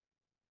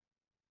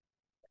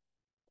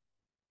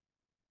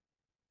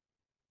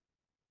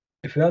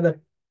 If you are that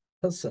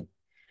person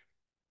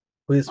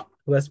who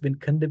has been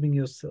condemning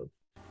yourself,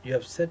 you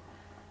have said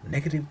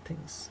negative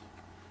things,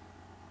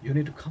 you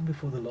need to come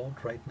before the Lord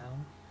right now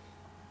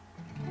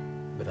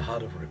with a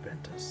heart of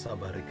repentance.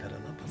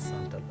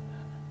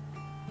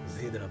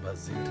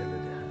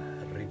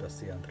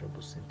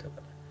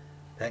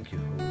 Thank you,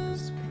 Holy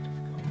Spirit of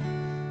God.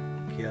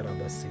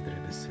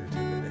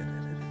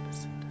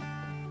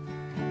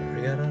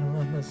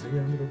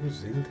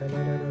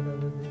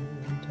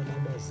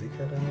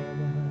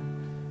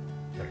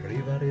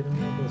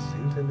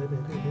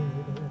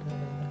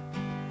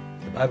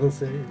 The Bible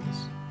says,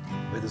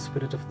 where the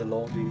Spirit of the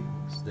Lord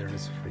is, there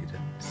is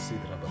freedom.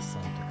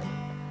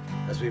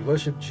 As we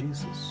worship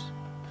Jesus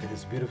with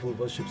this beautiful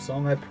worship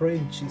song, I pray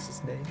in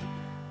Jesus' name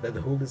that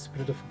the Holy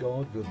Spirit of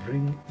God will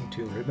bring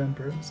into your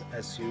remembrance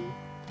as you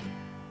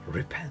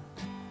repent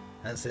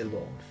and say,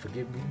 Lord,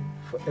 forgive me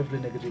for every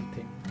negative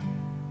thing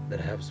that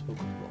I have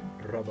spoken, Lord.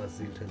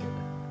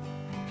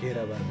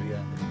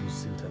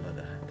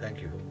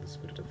 Thank you, Holy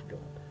Spirit of God.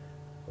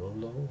 Oh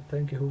Lord,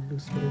 thank you, Holy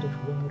Spirit of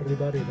God.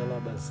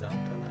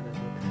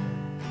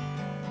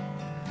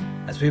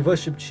 As we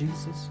worship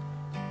Jesus,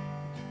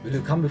 will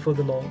you come before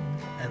the Lord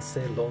and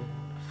say, Lord,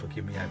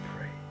 forgive me, I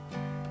pray.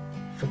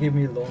 Forgive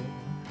me, Lord.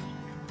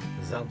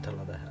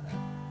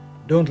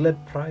 Don't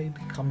let pride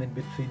come in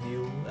between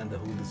you and the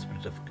Holy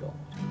Spirit of God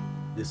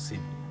this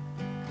evening.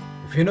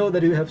 If you know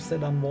that you have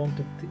said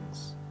unwanted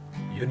things,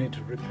 you need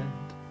to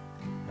repent.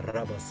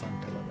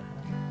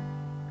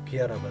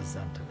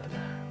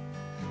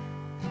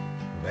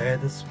 Where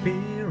the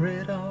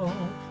Spirit of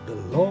the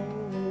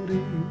Lord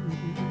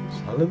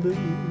is, hallelujah,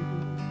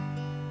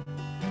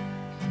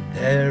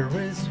 there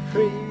is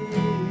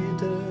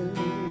freedom.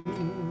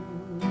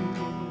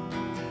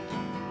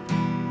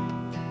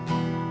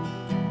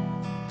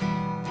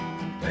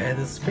 Where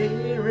the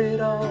Spirit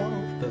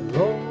of the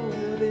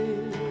Lord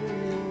is,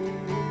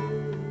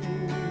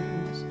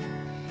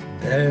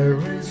 there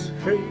is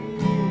freedom.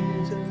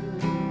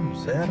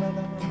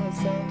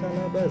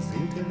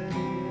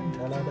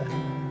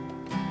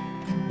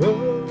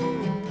 Oh,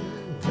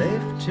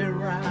 lift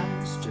your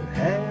eyes to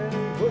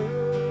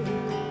heaven.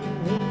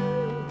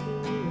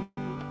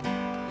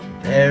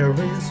 There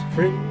is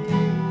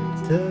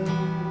freedom.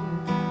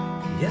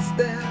 Yes,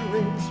 there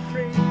is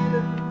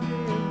freedom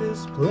in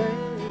this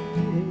place.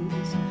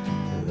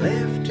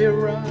 Lift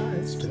your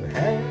eyes to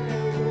heaven.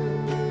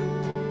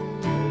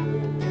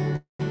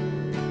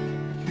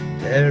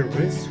 There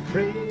is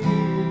freedom.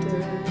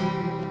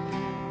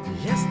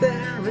 Yes,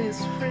 there is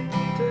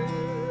freedom.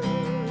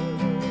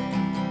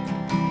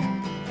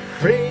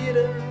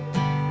 Freedom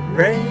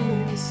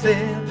reigns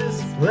in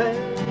this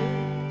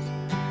place.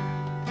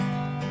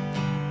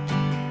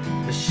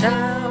 The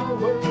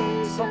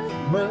showers of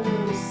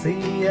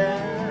mercy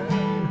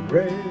and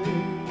grace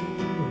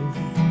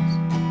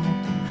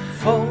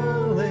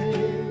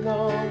falling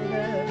on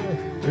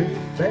every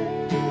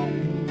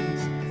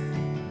face.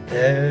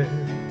 There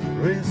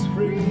is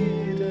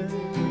freedom.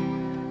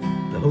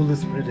 The Holy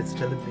Spirit is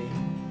telling me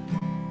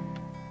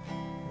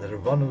there are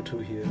one or two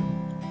here.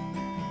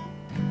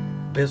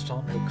 Based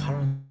on your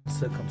current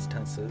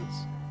circumstances,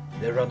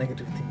 there are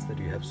negative things that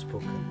you have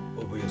spoken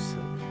over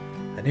yourself.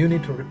 And you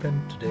need to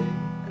repent today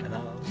and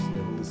ask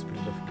the Holy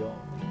Spirit of God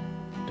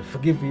to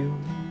forgive you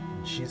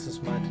in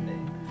Jesus' mighty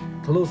name.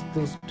 Close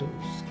those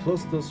doors.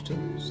 Close those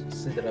doors.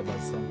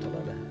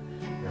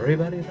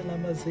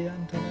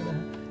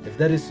 If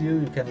that is you,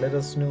 you can let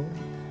us know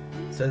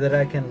so that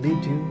I can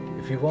lead you.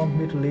 If you want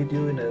me to lead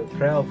you in a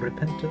prayer of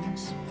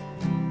repentance,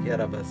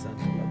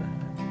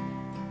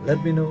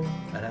 let me know,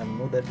 and I'm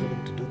more than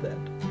willing to do that.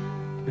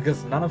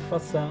 Because none of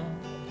us are.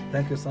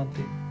 Thank you,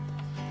 Santi.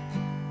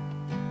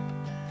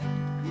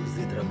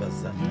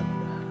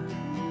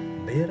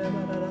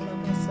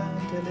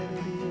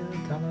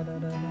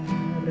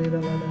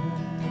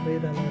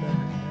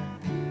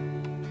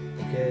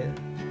 Okay,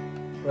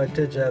 right,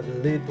 Tej, I will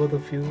lead both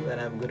of you, and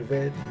I'm going to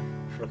wait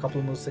for a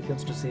couple more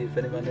seconds to see if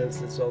anyone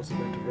else is also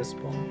going to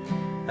respond.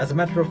 As a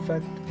matter of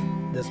fact,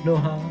 there's no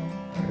harm.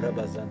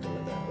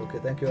 Okay,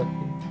 thank you,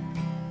 Aki.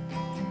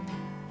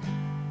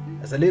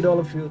 As I lead all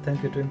of you,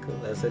 thank you, Twinkle.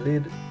 As I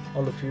lead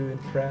all of you in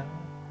prayer,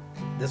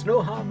 there's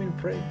no harm in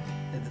praying.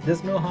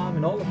 There's no harm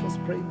in all of us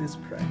praying this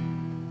prayer.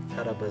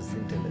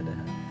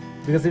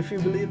 Because if you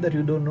believe that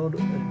you don't know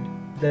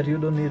that you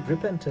don't need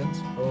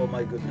repentance, oh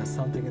my goodness,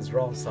 something is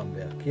wrong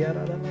somewhere.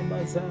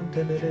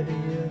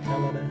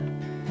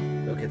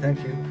 Okay, thank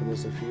you for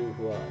those of you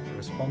who are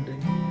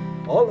responding.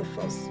 All of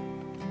us,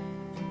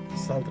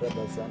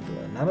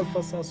 none of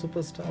us are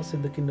superstars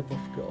in the kingdom of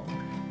God.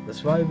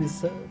 That's why we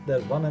serve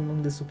that one and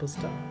only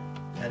superstar,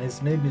 and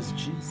his name is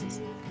Jesus.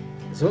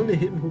 It's only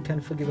him who can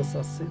forgive us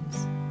our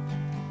sins.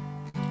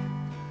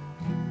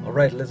 All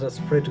right, let us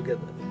pray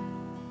together.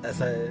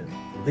 As I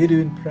lead you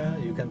in prayer,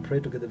 you can pray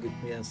together with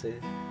me and say,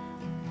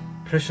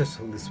 Precious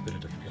Holy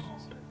Spirit of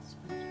God,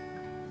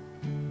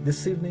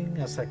 this evening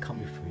as I come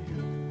before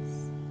you,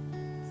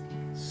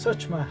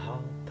 search my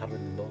heart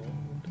thoroughly, Lord,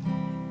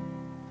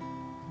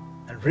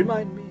 and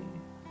remind me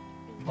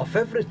of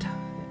every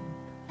time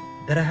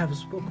that I have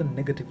spoken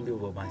negatively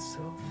over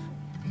myself.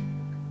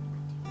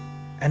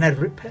 And I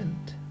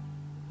repent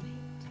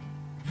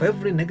for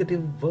every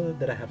negative word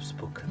that I have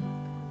spoken.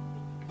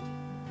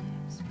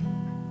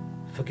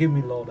 Forgive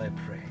me, Lord, I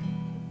pray.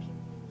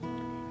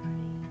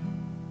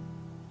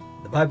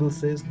 The Bible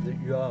says that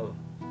you are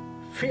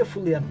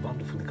fearfully and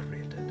wonderfully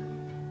created.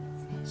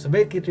 So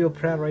make it your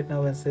prayer right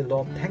now and say,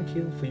 Lord, thank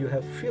you for you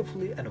have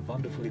fearfully and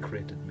wonderfully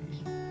created me.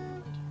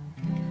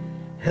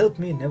 Help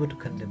me never to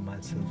condemn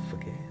myself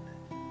again.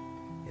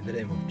 In the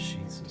name of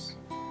Jesus.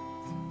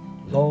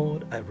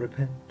 Lord, I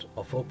repent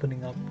of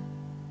opening up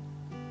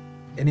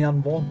any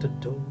unwanted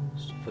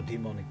doors for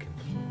demonic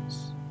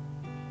influence.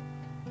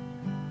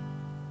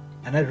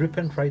 And I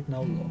repent right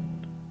now,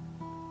 Lord,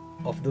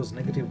 of those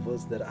negative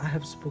words that I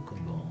have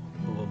spoken, Lord,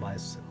 over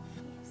myself.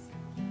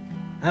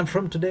 And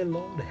from today,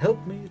 Lord,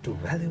 help me to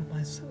value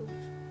myself.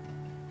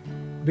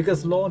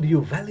 Because, Lord,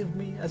 you value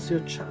me as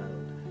your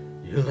child.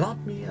 You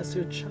love me as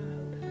your child.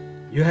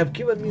 You have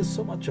given me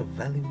so much of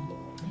value,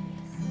 Lord.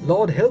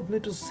 Lord, help me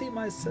to see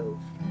myself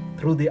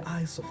through the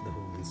eyes of the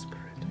Holy Spirit.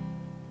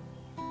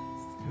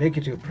 Make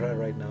it your prayer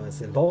right now and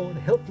say, Lord,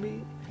 help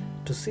me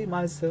to see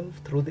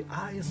myself through the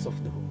eyes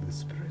of the Holy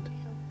Spirit,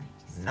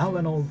 now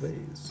and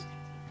always.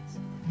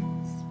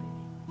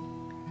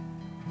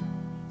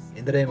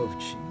 In the name of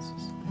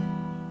Jesus.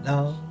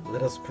 Now,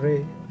 let us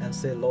pray and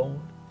say, Lord,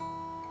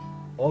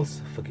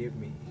 also forgive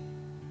me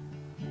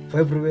for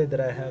every way that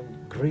I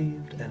have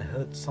grieved and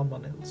hurt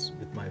someone else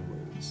with my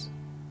words.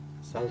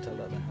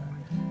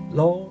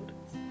 Lord,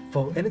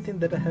 for anything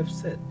that I have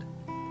said,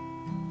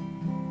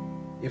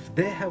 if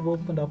they have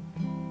opened up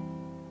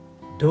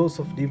doors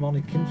of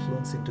demonic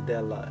influence into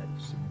their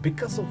lives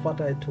because of what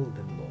I told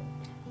them, Lord,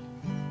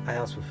 I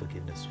ask for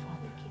forgiveness, Father.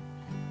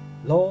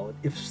 Lord,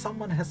 if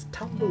someone has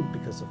stumbled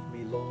because of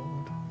me,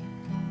 Lord,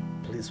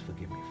 please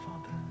forgive me,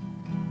 Father.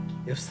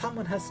 If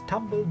someone has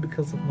stumbled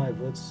because of my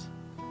words,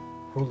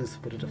 Holy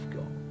Spirit of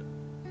God,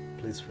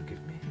 please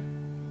forgive me.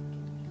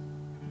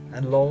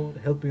 And Lord,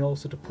 help me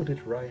also to put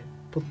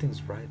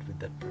things right with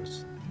that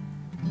person,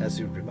 as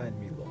you remind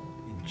me, Lord,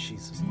 in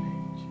Jesus'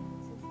 name.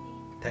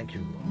 Thank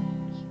you,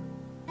 Lord.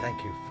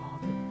 Thank you,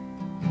 Father.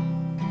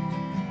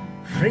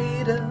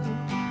 Freedom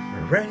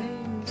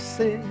reigns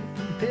in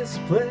this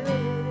place.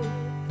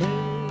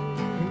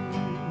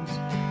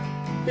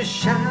 The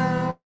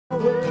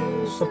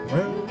showers of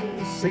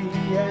mercy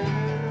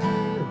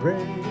and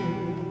grace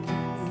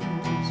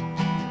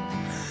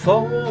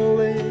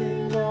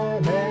falling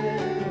on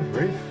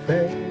every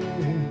face.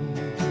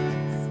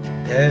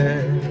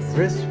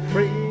 There is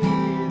freedom.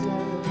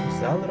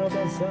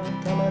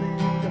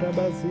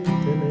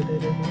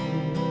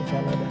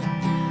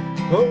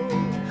 Oh,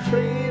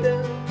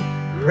 freedom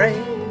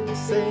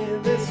reigns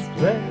in this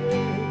place.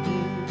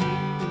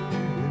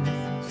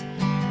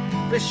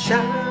 The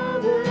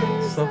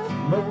showers of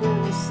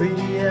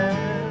mercy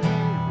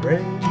and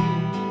grace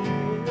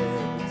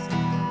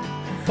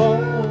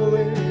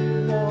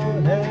falling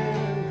on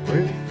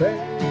every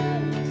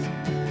face.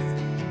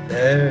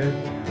 There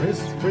is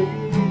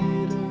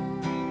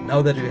freedom.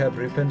 Now that you have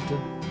repented,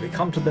 we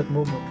come to that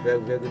moment where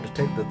we are going to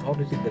take the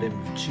authority in the name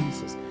of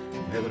Jesus.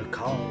 We are going to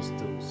cast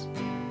those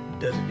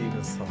dirty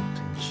demons out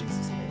in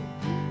Jesus'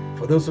 name.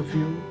 For those of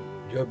you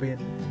have been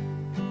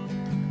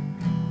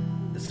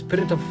the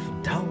spirit of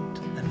doubt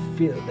and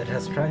fear that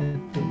has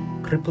tried to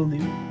cripple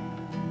you,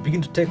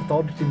 begin to take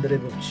authority in the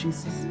name of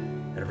Jesus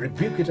and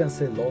rebuke it and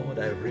say, Lord,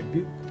 I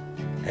rebuke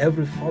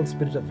every false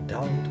spirit of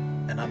doubt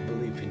and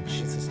unbelief in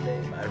Jesus'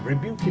 name. I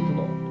rebuke it,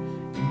 Lord,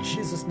 in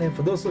Jesus' name.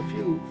 For those of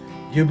you,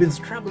 you've been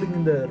struggling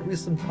in the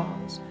recent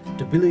past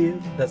to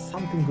believe that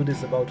something good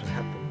is about to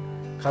happen.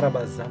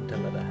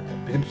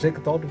 Begin to take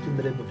authority in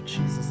the name of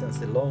Jesus and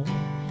say, Lord,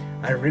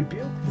 I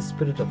rebuke the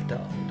spirit of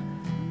doubt.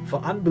 For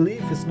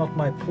unbelief is not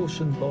my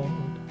portion, Lord.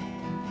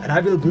 And I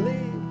will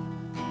believe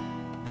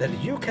that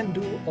you can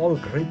do all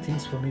great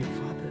things for me,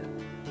 Father,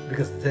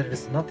 because there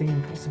is nothing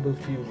impossible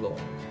for you,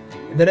 Lord.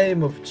 In the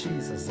name of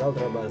Jesus,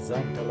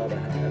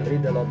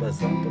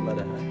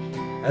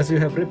 as you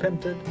have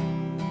repented,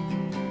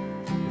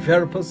 if you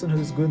are a person who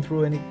is going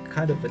through any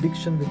kind of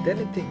addiction with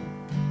anything,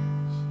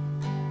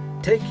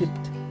 take it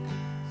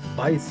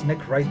by its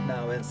neck right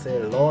now and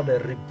say, Lord, I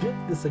rebuke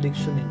this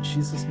addiction in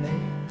Jesus'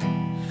 name.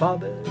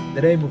 Father, in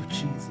the name of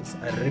Jesus,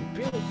 I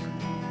rebuke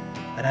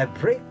and I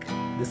break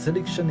this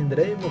addiction in the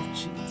name of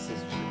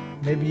Jesus.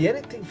 Maybe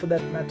anything for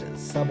that matter.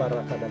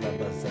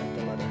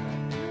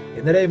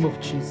 In the name of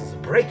Jesus,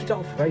 break it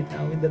off right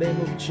now in the name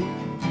of Jesus.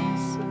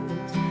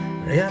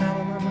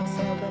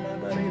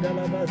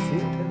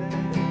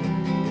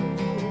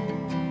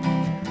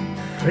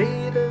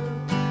 Freedom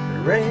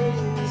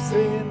reigns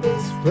in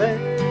this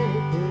place.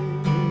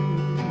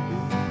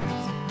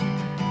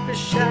 The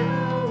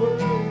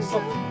showers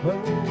of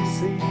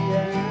mercy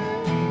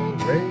and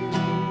grace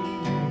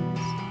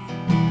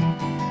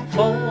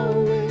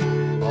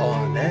falling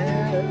on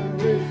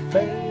every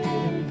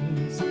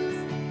face.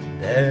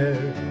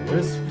 There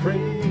is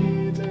freedom.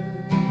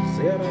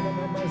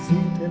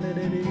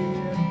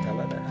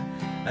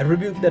 I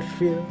rebuke that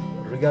fear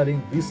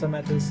regarding visa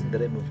matters in the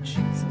name of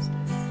Jesus.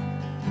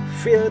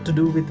 Fear to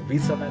do with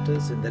visa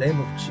matters in the name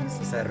of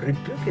Jesus. I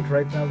rebuke it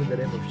right now in the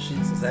name of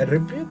Jesus. I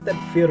rebuke that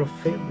fear of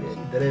failure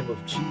in the name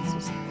of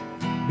Jesus.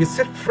 Be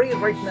set free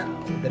right now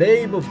in the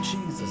name of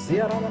Jesus.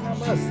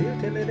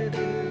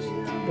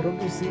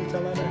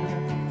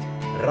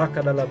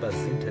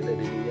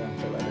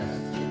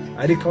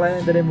 I declare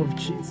in the name of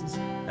Jesus,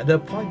 at the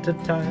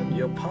appointed time,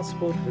 your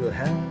passport will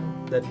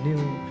have that new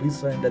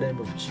visa in the name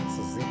of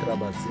Jesus.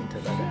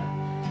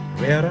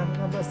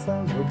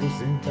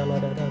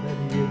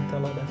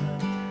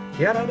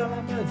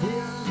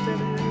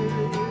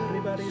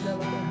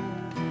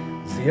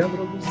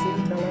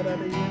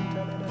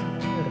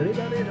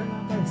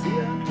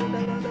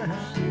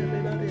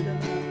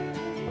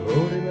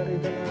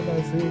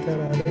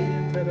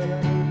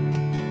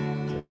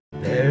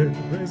 There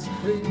is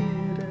freedom.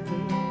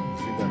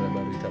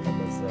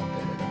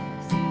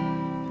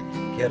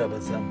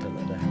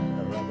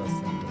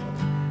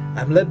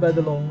 I'm led by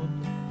the Lord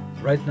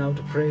right now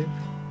to pray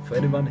for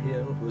anyone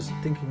here who is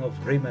thinking of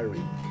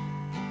remarrying,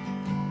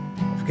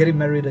 of getting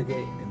married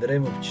again in the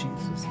name of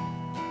Jesus.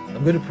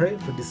 I'm going to pray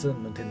for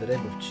discernment in the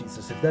name of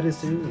Jesus. If that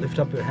is you, lift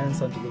up your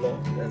hands unto the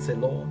Lord and say,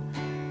 Lord,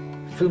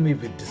 fill me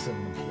with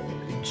discernment,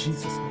 Lord, in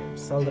Jesus' name.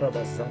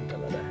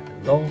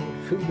 Lord,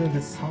 fill me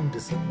with sound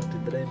discernment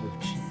in the name of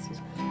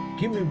Jesus.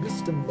 Give me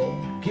wisdom,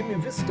 Lord. Give me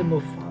wisdom, oh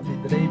Father,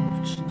 in the name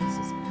of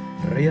Jesus.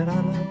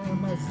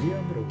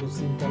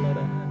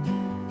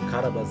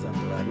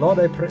 Lord,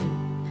 I pray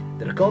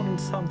that according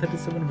to Psalm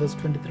 37 verse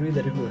 23,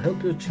 that you will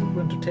help your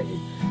children to take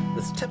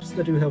the steps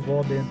that you have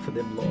ordained for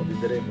them, Lord, in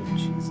the name of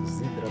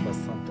Jesus.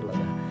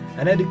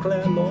 And I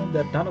declare, Lord,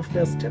 that none of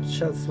their steps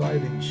shall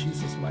slide in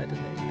Jesus' mighty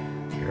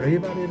name.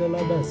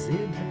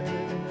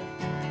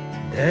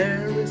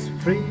 There is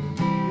freedom.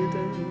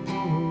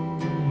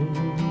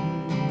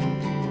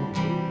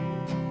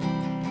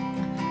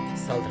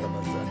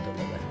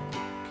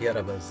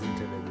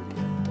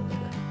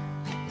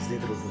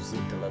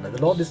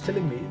 The Lord is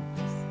telling me,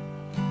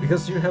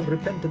 because you have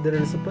repented, there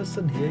is a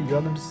person here, you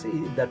are going to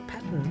see that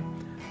pattern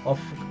of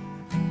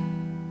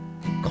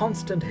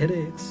constant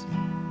headaches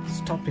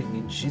stopping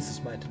in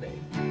Jesus' mighty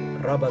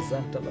name.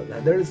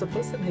 There is a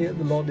person here,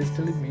 the Lord is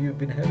telling me, you've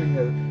been having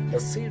a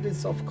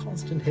series of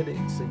constant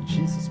headaches in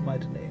Jesus'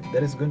 mighty name.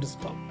 That is going to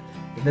stop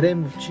in the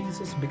name of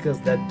Jesus, because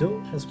that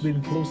door has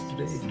been closed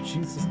today in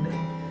Jesus'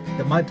 name.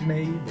 The mighty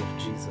name of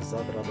Jesus.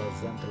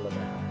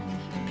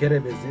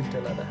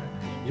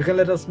 You can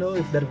let us know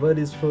if that word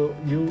is for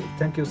you.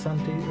 Thank you,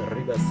 Santi.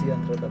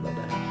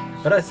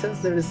 But I sense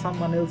there is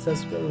someone else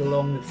as well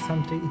along with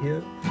Santi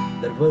here.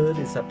 That word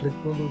is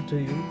applicable to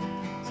you.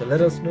 So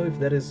let us know if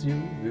that is you.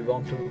 We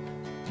want to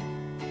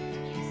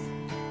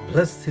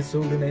bless His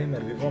holy name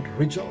and we want to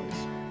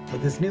rejoice for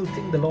this new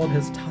thing the Lord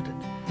has started.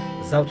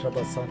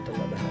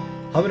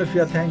 How many of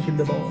you are thanking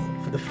the Lord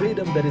for the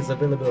freedom that is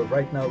available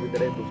right now in the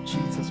name of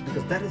Jesus?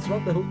 Because that is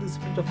what the Holy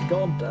Spirit of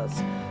God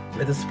does.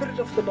 Where the Spirit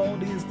of the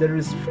Lord is, there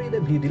is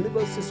freedom. He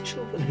delivers His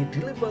children. He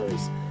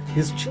delivers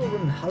His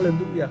children.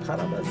 Hallelujah.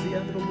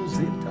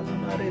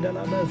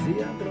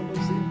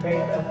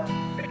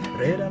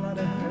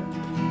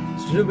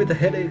 It's to do with a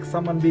headache,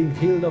 someone being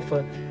healed of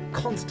a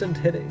constant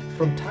headache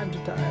from time to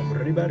time.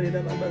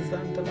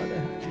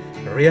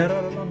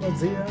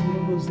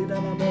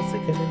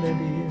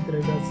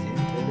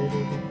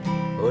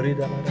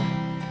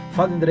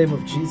 Father, in the name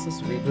of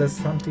Jesus, we bless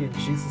Santi in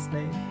Jesus'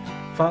 name.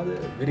 Father,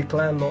 we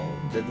declare, Lord,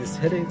 that this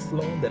headaches,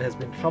 Lord, that has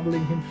been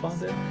troubling him,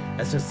 Father,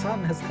 as your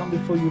son has come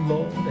before you,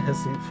 Lord,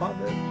 as he,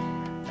 Father,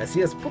 as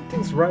he has put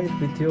things right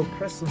with your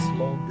presence,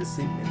 Lord, this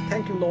evening.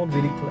 Thank you, Lord,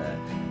 we declare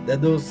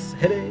that those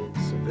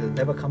headaches will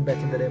never come back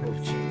in the name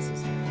of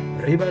Jesus.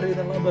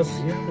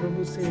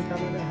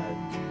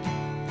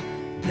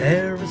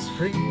 There is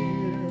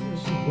freedom.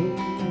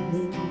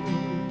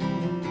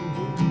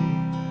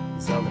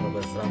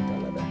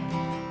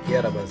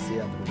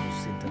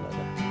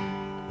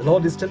 The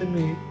Lord is telling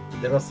me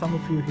there are some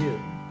of you here,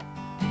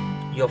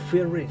 you're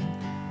fearing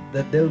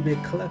that there will be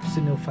a collapse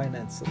in your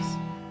finances.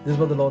 This is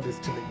what the Lord is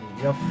telling me.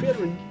 You're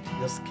fearing,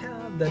 you're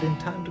scared that in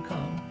time to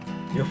come,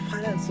 your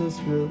finances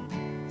will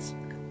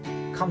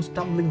come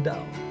stumbling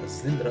down.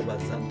 In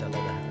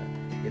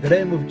the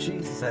name of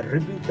Jesus, I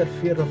rebuke that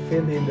fear of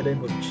failure in the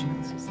name of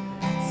Jesus.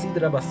 In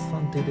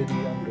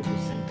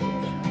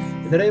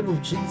the name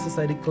of Jesus,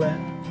 I declare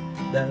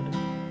that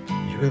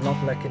you will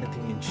not lack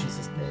anything in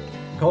Jesus' name.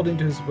 According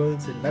to His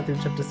words in Matthew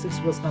chapter 6,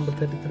 verse number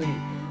 33,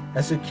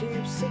 as you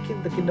keep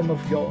seeking the kingdom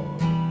of God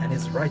and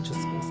His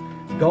righteousness,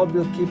 God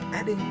will keep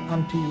adding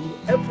unto you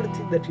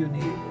everything that you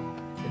need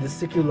in the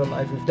secular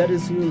life. If that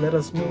is you, let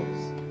us know.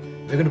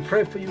 We're going to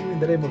pray for you in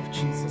the name of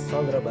Jesus.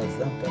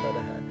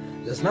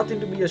 There's nothing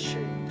to be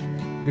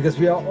ashamed, because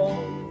we are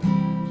all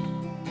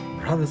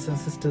brothers and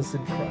sisters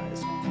in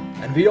Christ,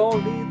 and we all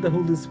need the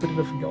Holy Spirit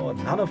of God.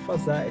 None of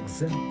us are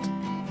exempt.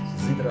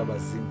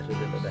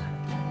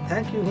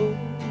 Thank you, Holy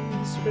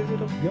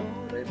Spirit of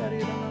God.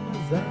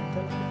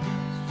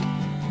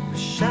 The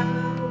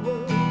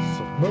showers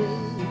of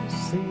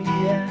mercy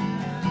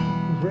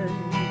and grace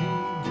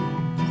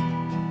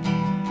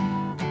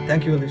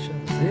Thank you, Alicia.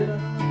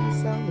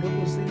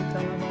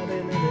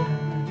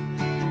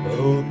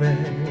 Oh,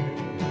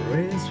 there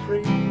is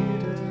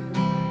freedom.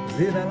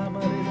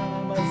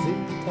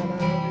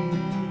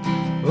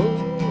 Oh,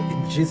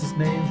 in Jesus'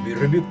 name, we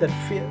rebuke that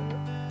fear.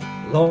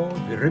 Lord,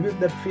 we rebuke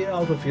that fear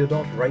out of your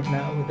daughter right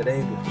now in the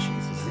name of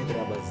Jesus. In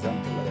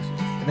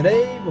the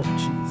name of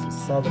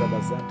Jesus.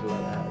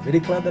 We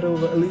declare that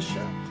over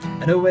Alicia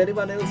and over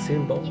anyone else here,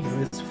 Lord,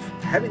 who is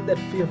having that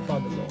fear,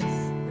 Father, Lord.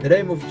 In the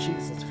name of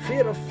Jesus.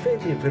 Fear of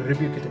failure, we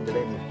rebuke it in the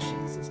name of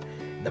Jesus.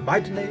 In the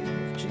mighty name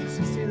of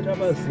Jesus.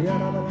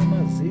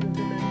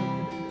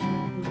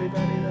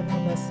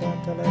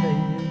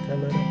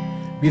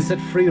 Be set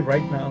free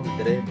right now in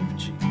the name of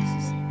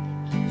Jesus.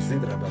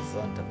 Thank you, Holy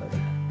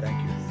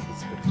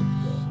Spirit of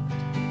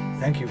God.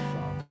 Thank you,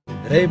 Father.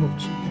 In the name of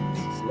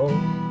Jesus,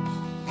 Lord,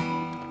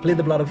 plead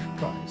the blood of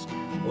Christ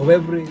over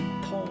every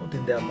thought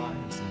in their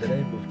minds in the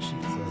name of Jesus.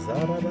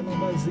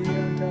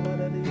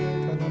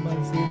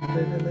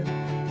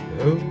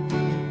 Oh,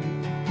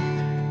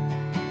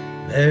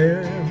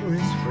 there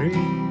is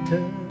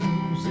freedom.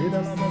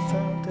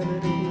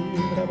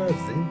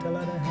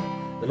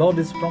 The Lord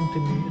is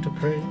prompting me to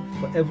pray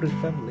for every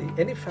family,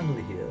 any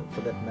family here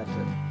for that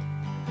matter,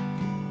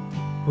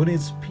 who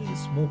needs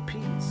peace, more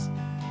peace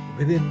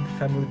within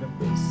family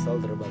members.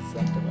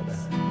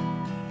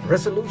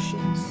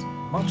 Resolutions,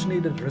 much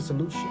needed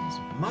resolutions,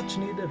 much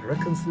needed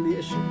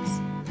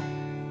reconciliations.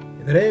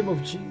 In the name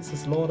of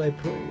Jesus, Lord, I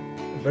pray,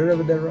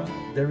 wherever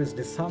there is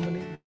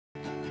disharmony,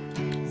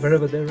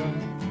 wherever there are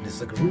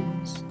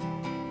disagreements,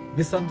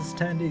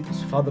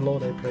 misunderstandings, Father,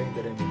 Lord, I pray in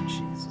the name of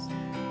Jesus.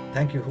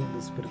 Thank you,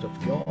 Holy Spirit of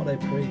God, I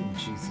pray in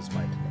Jesus'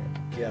 mighty name.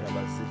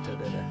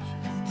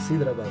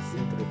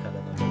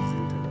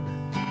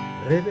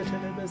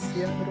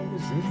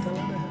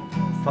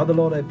 Father,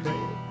 Lord, I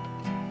pray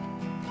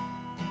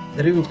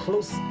that you will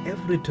close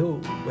every door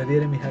where the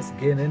enemy has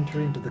gained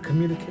entry into the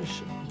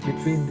communication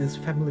between these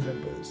family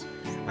members.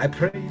 I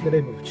pray in the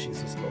name of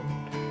Jesus, Lord,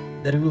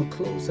 that you will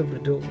close every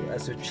door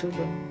as your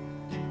children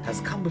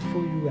has come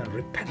before you and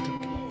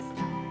repented, Lord.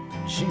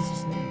 In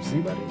Jesus' name.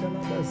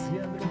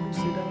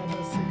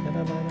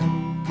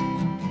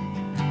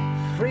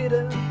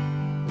 Freedom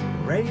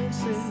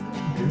reigns in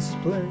this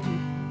place.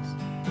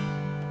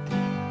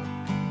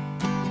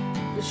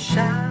 The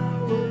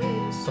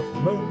showers of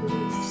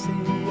mercy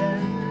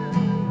and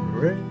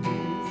grace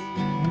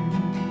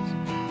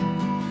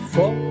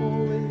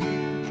falling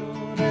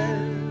on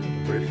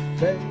every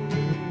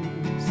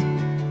face.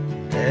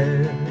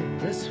 There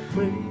is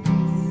freedom.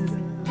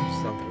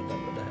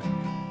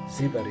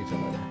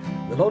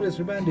 The Lord is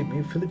reminding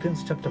me,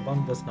 Philippians chapter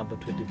 1 verse number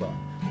 21.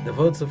 The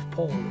words of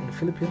Paul in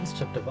Philippians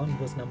chapter 1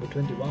 verse number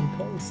 21,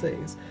 Paul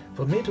says,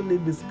 for me to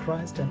live is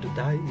Christ and to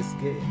die is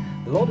gain.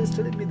 The Lord is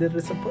telling me there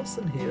is a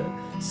person here,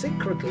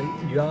 secretly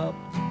you are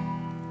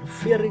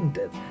fearing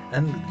death,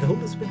 and the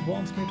Holy Spirit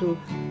wants me to,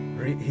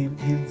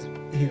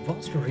 he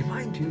wants to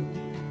remind you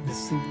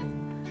this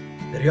evening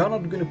that you are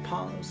not going to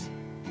pass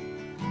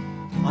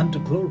unto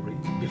glory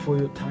before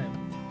your time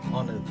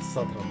on earth.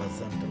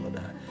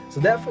 So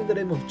therefore, in the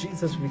name of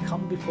Jesus, we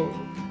come before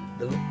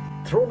the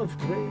throne of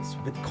grace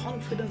with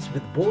confidence,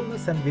 with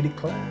boldness, and we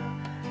declare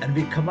and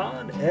we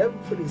command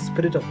every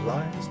spirit of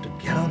lies to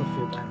get out of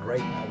your mind right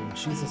now in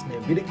Jesus'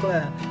 name. We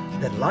declare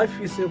that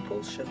life is your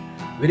portion.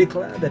 We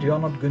declare that you are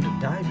not going to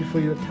die before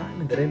your time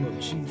in the name of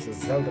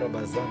Jesus.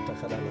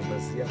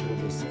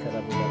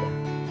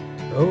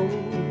 Oh,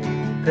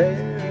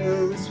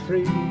 there is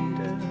freedom.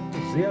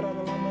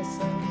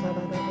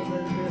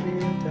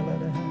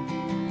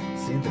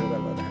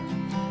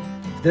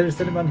 If there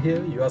is anyone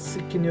here, you are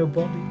sick in your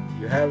body,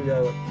 you have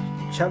a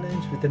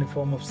challenge with any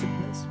form of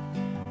sickness,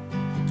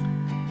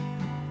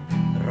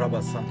 the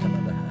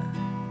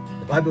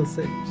Bible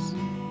says,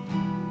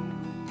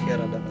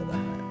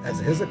 as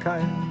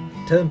Hezekiah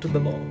turned to the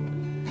Lord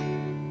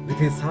with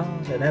his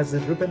heart, and as he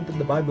repented,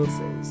 the Bible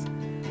says,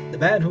 the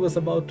man who was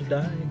about to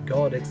die,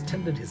 God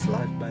extended his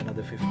life by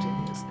another 15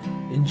 years.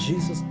 In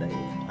Jesus'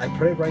 name, I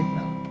pray right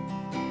now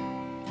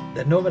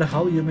that no matter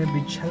how you may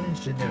be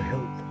challenged in your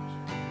health,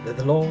 that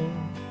the Lord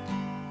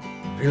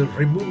will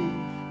remove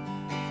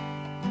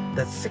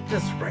that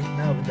sickness right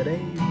now in the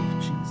name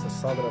of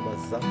Jesus.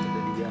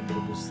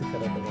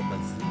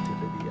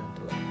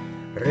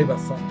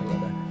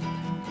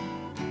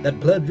 That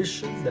blood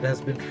vision that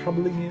has been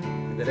troubling you,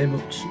 in the name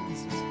of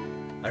Jesus,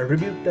 I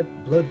rebuke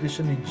that blood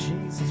vision in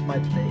Jesus'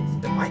 mighty name,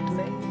 in the mighty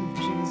name of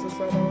Jesus.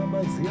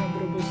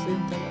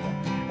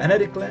 And I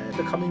declare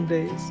the coming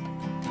days,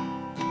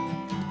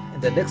 in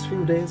the next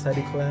few days, I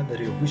declare that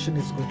your vision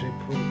is going to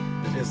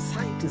improve, that your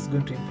sight is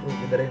going to improve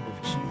in the name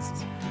of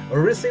Jesus.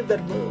 Receive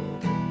that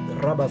word,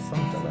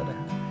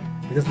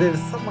 because there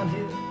is someone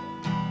here,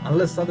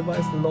 unless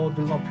otherwise the Lord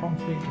will not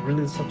prompt me to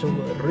release such a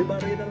word.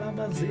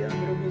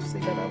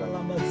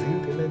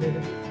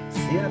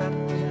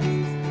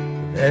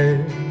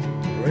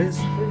 There is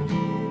freedom.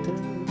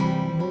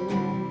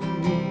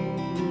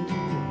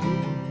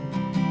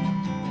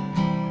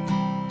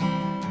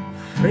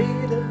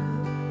 Freedom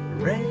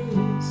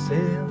reigns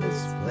in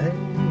this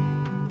place.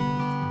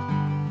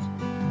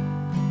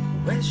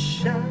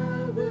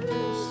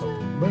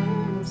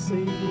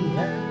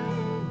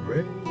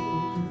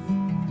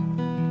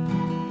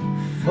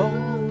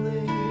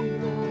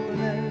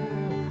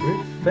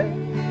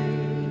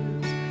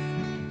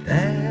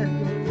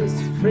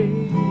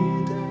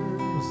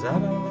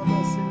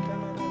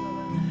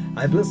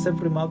 I bless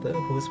every mother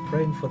who is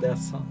praying for their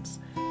sons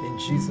in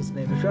Jesus'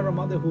 name. If you're a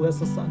mother who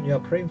has a son, you are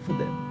praying for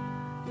them,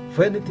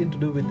 for anything to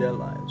do with their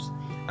lives,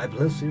 I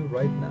bless you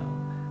right now.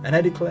 And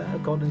I declare,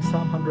 according to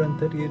Psalm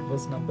 138,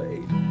 verse number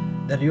 8,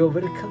 that you are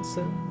very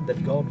concerned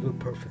that God will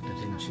perfect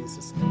it in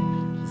Jesus'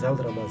 name.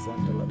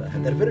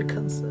 They're very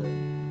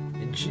concerned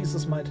in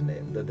Jesus' mighty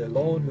name that the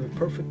Lord will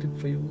perfect it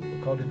for you,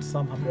 according to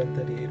Psalm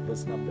 138,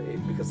 verse number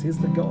 8, because He's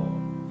the God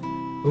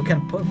who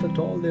can perfect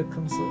all their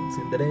concerns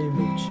in the name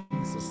of Jesus.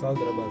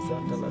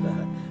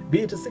 Be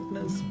it a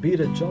sickness, be it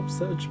a job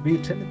search, be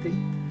it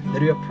anything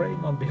that you are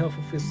praying on behalf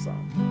of your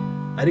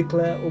son, I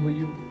declare over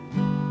you,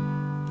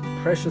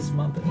 precious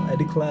mother, I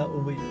declare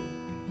over you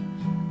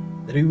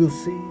that you will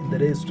see in the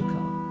days to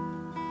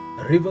come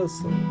a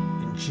reversal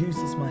in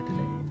Jesus' mighty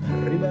name.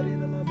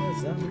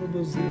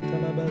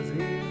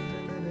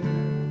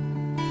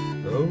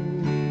 Oh,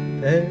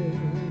 there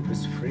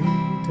is freedom.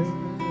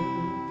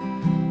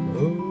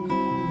 Oh,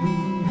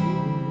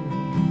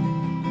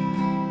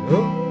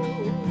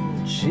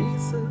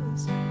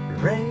 Jesus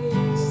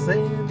reigns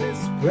in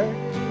this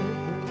place.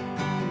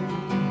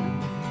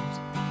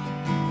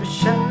 The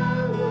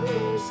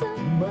showers of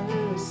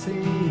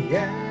mercy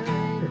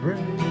and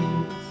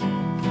grace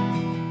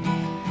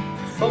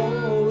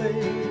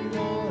falling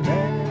on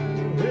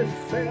every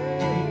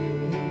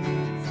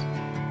face.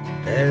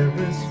 There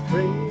is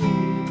freedom.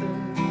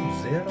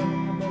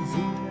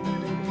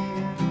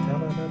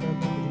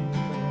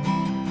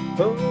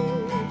 Oh,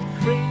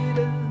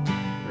 freedom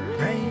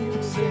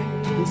reigns in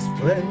this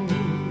place.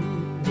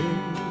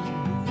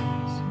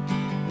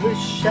 With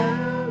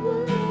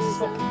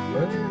showers of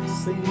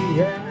mercy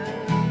and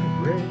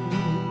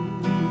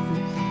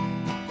grace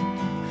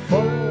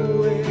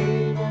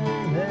falling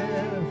on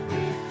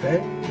every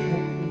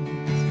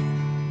face.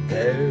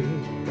 There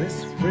is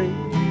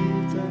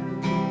freedom.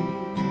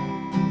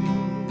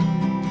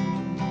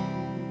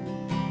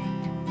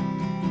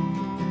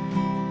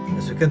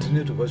 As we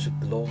continue to worship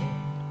the Lord,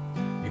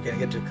 you can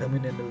get your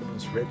communion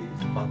elements ready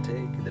to partake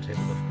in the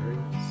table of grace.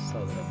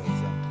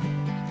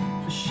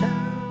 The showers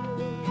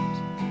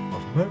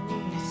of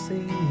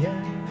mercy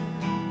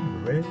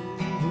and grace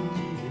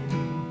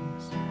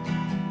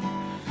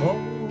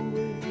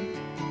falling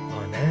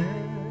on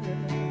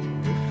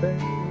every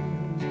face.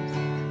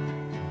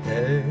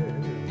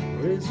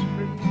 There is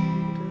freedom.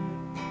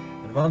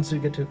 And once you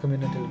get your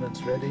communion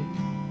elements ready,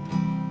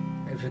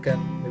 if you can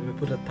maybe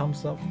put a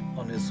thumbs up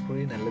on your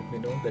screen and let me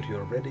know that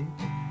you're ready.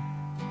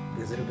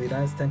 Because it'll be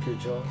nice. Thank you,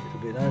 John.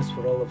 It'll be nice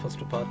for all of us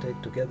to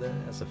partake together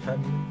as a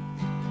family.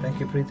 Thank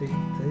you, Preeti.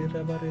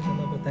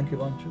 Thank you,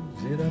 Vanju.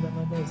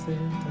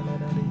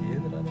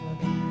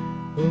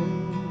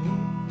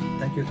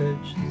 Thank you, Tej.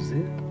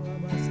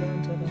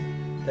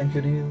 Thank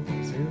you, Neil.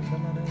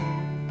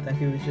 Thank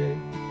you, Vijay.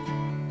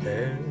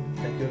 There.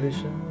 Thank you,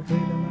 Alicia.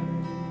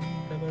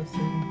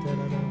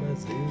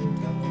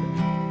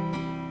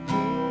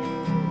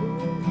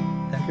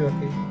 Thank you,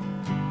 Aki.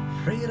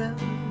 Freedom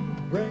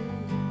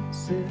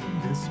reigns in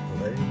this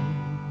place.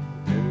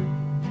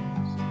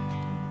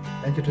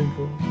 Thank you,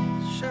 Twinkle.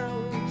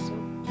 Showers.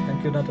 Thank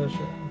you,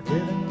 Natasha.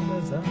 Falling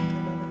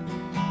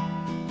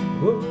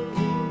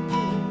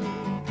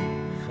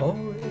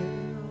on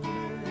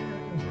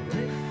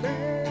every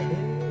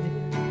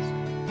face.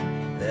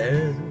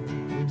 There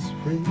is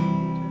freedom.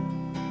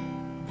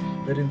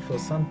 Waiting for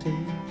Santi,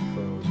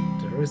 for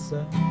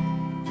Teresa,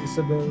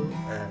 Isabel,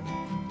 and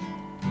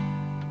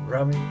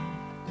Rami,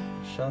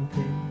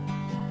 Shanti,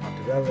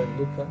 Antivel and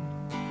Luca.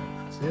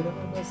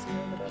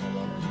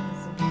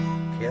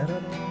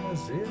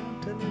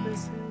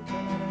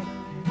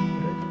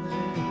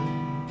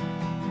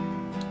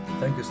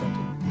 Thank you,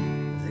 Santi.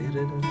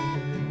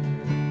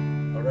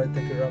 Alright,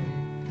 thank you, Rami.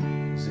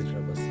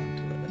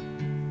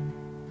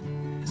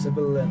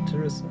 Isabel and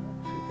Teresa,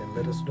 if you can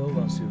let us know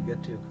once you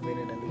get your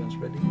communion elements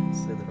ready.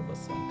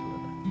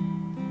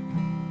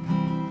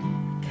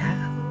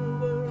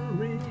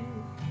 Calvary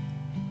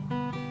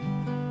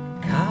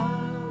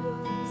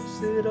covers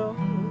it all,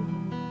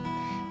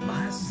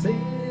 my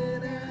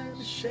sin and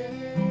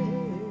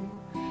shame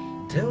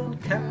don't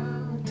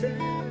count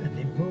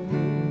anymore.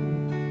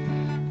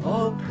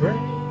 All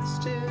praise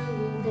to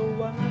the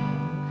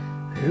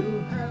one who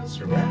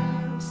has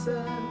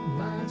ransomed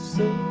my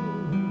soul.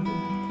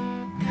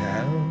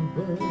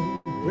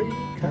 Calvary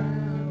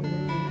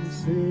covers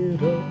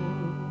it all.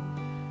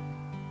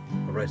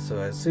 Alright, so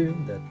I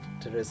assume that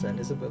Teresa and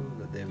Isabel,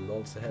 that they will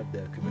also have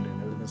their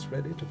communion elements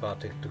ready to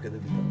partake together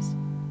with us.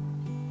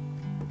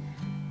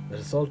 Let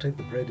us all take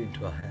the bread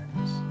into our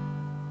hands.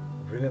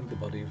 Remember the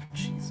body of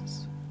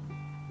Jesus.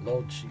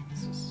 Lord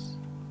Jesus,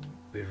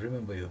 we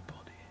remember your body.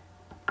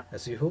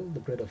 As you hold the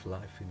bread of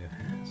life in your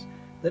hands,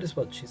 that is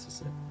what Jesus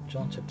said.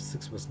 John chapter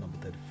 6, verse number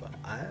 35.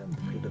 I am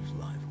the bread of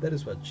life. That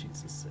is what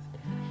Jesus said.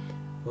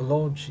 Oh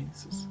Lord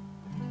Jesus,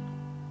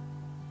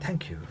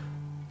 thank you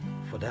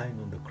for dying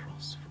on the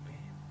cross for me.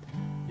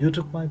 You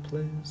took my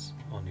place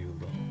on you,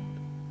 Lord.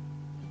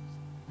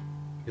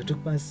 You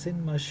took my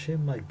sin, my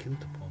shame, my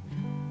guilt upon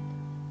you,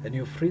 and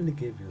you freely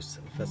gave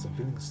yourself as a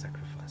willing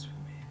sacrifice for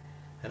me.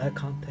 And I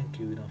can't thank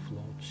you enough,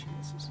 Lord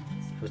Jesus,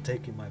 for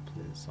taking my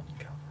place on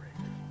Calvary.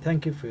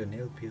 Thank you for your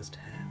nail-pierced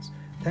hands.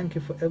 Thank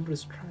you for every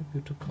stripe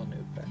you took on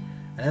your back.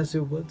 And as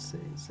your word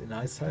says in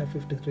Isaiah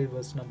 53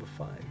 verse number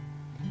 5,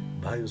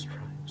 by your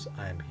stripes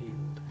I am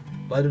healed.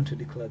 Why don't you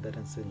declare that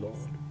and say, Lord,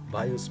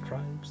 by your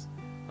stripes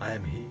I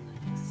am healed.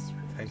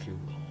 Thank you,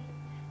 Lord.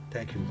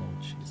 Thank you,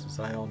 Lord Jesus.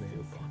 I honor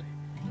your body.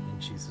 In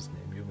Jesus'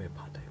 name, you may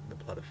partake in the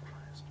blood of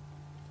Christ.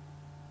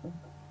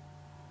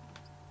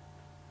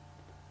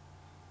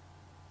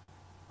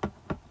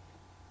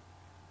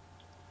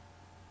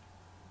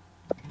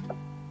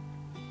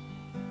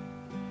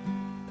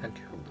 Thank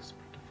you, Holy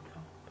Spirit of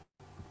God.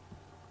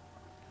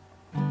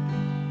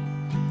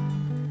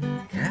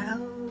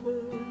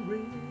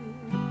 Calvary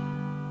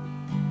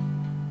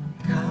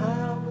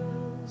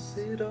covers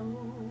it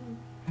all.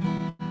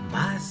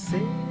 My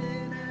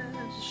sin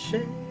and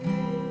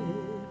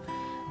shame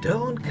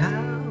don't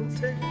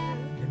count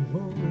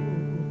anymore.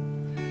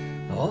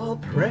 All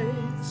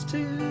praise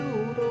to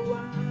the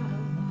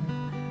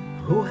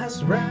one who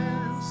has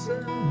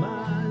ransomed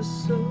my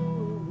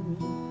soul.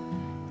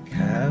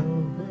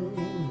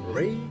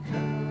 Calvary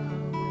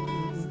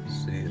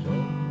covers it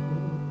all.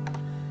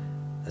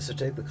 As you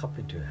take the cup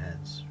into your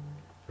hands,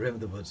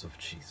 remember the words of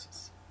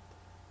Jesus.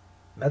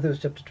 Matthew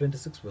chapter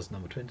 26, verse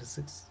number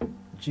 26.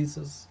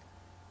 Jesus,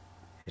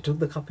 he took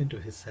the cup into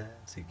his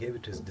hands, he gave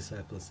it to his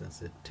disciples and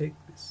said, take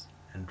this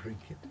and drink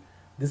it.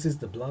 This is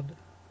the blood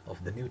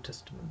of the New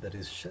Testament that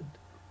is shed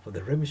for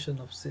the remission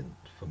of sin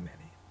for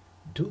many.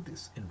 Do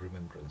this in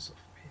remembrance of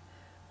me.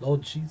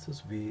 Lord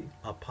Jesus, we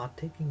are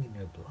partaking in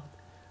your blood,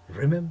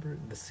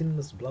 remembering the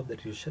sinless blood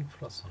that you shed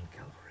for us on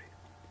Calvary.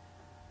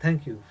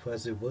 Thank you, for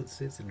as your word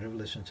says in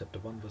Revelation chapter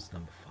 1 verse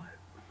number 5,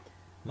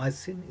 my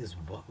sin is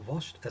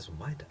washed as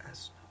white as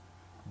snow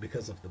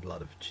because of the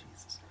blood of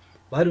Jesus.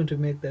 Why don't you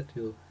make that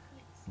your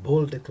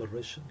bold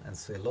declaration and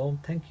say,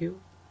 Lord, thank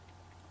you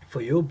for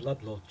your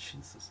blood, Lord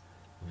Jesus,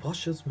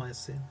 washes my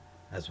sin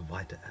as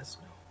white as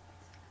snow.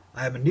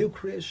 I am a new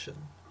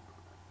creation.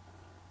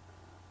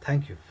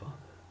 Thank you,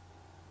 Father.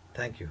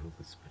 Thank you,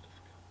 Holy Spirit of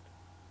God.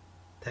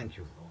 Thank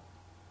you, Lord.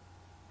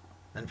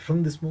 And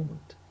from this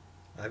moment,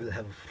 I will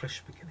have a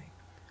fresh beginning,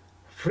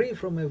 free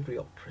from every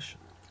oppression,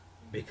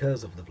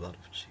 because of the blood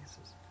of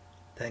Jesus.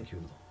 Thank you,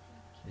 Lord.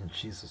 In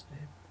Jesus'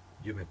 name,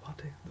 you may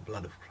partake the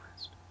blood of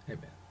Christ.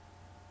 Amen.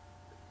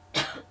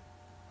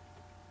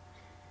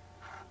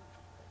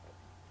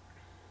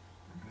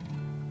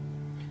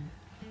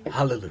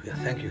 Hallelujah.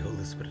 Thank you,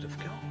 Holy Spirit of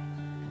God.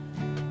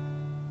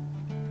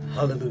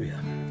 Hallelujah.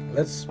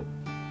 Let's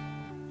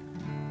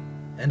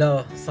end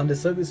our Sunday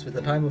service with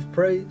a time of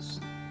praise,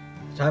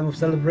 a time of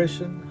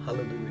celebration.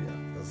 Hallelujah.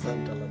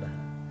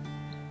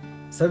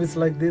 Service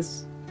like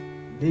this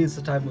needs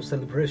a time of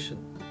celebration.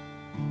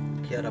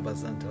 We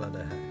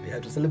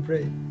have to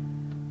celebrate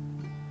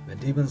when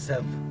demons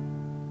have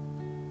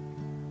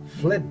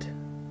fled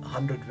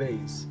 100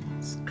 ways,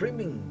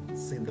 screaming,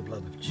 "Sing the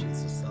blood of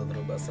Jesus." So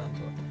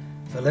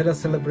let us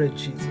celebrate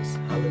Jesus.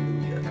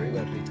 Hallelujah.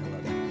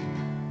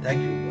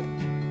 Thank you, Lord.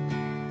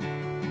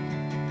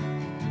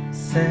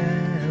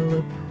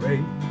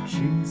 Celebrate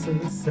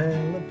Jesus,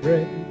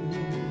 celebrate.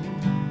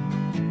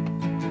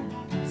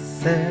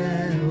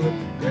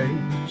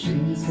 Celebrate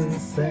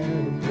Jesus,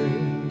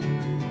 celebrate.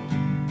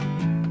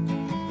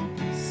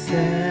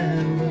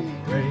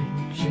 Celebrate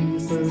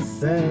Jesus,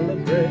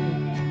 celebrate.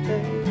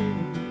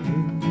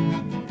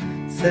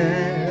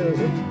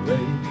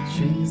 Celebrate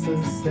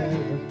Jesus,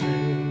 celebrate.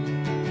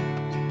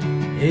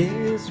 He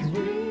is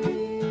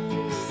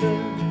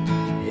risen,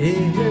 He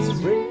is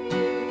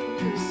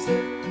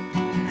risen,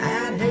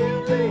 and He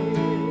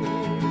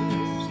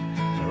lives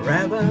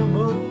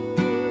forevermore.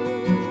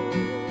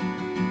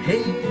 He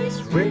is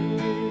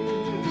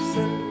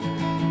risen,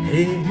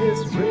 He is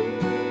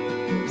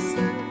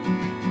risen.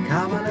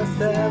 Come on and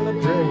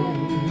celebrate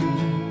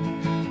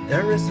the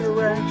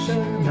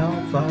resurrection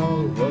of our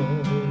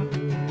Lord.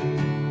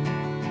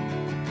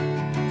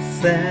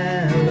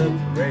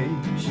 Celebrate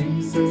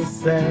Jesus,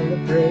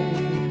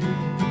 celebrate.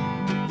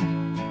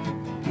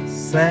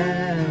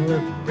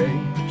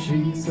 Celebrate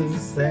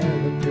Jesus,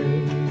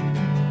 celebrate.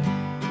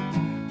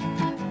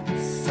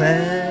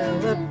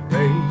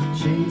 Celebrate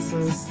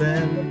Jesus,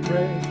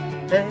 celebrate.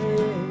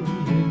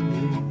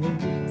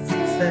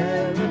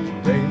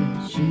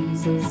 Celebrate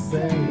Jesus,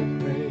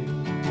 celebrate.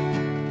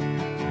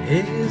 He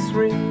is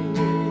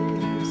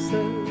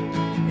risen,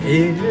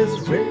 He is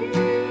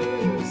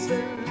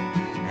risen,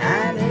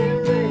 and He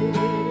lives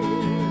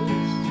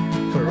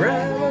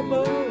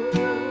forevermore.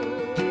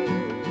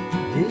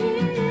 He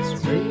is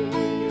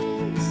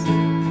risen,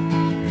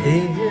 He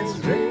is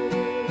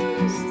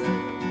risen.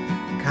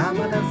 Come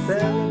on and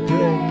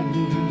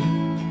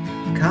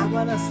celebrate. Come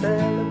on and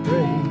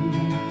celebrate.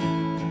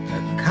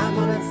 Come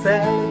on and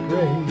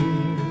celebrate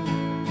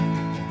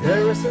the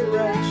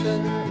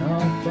resurrection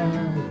of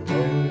our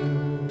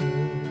Lord.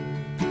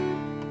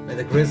 May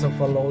the grace of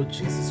our Lord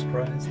Jesus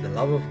Christ, the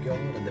love of God,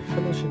 and the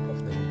fellowship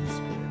of the Holy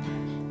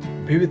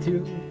Spirit be with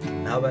you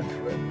now and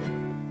forever.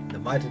 In the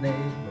mighty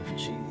name of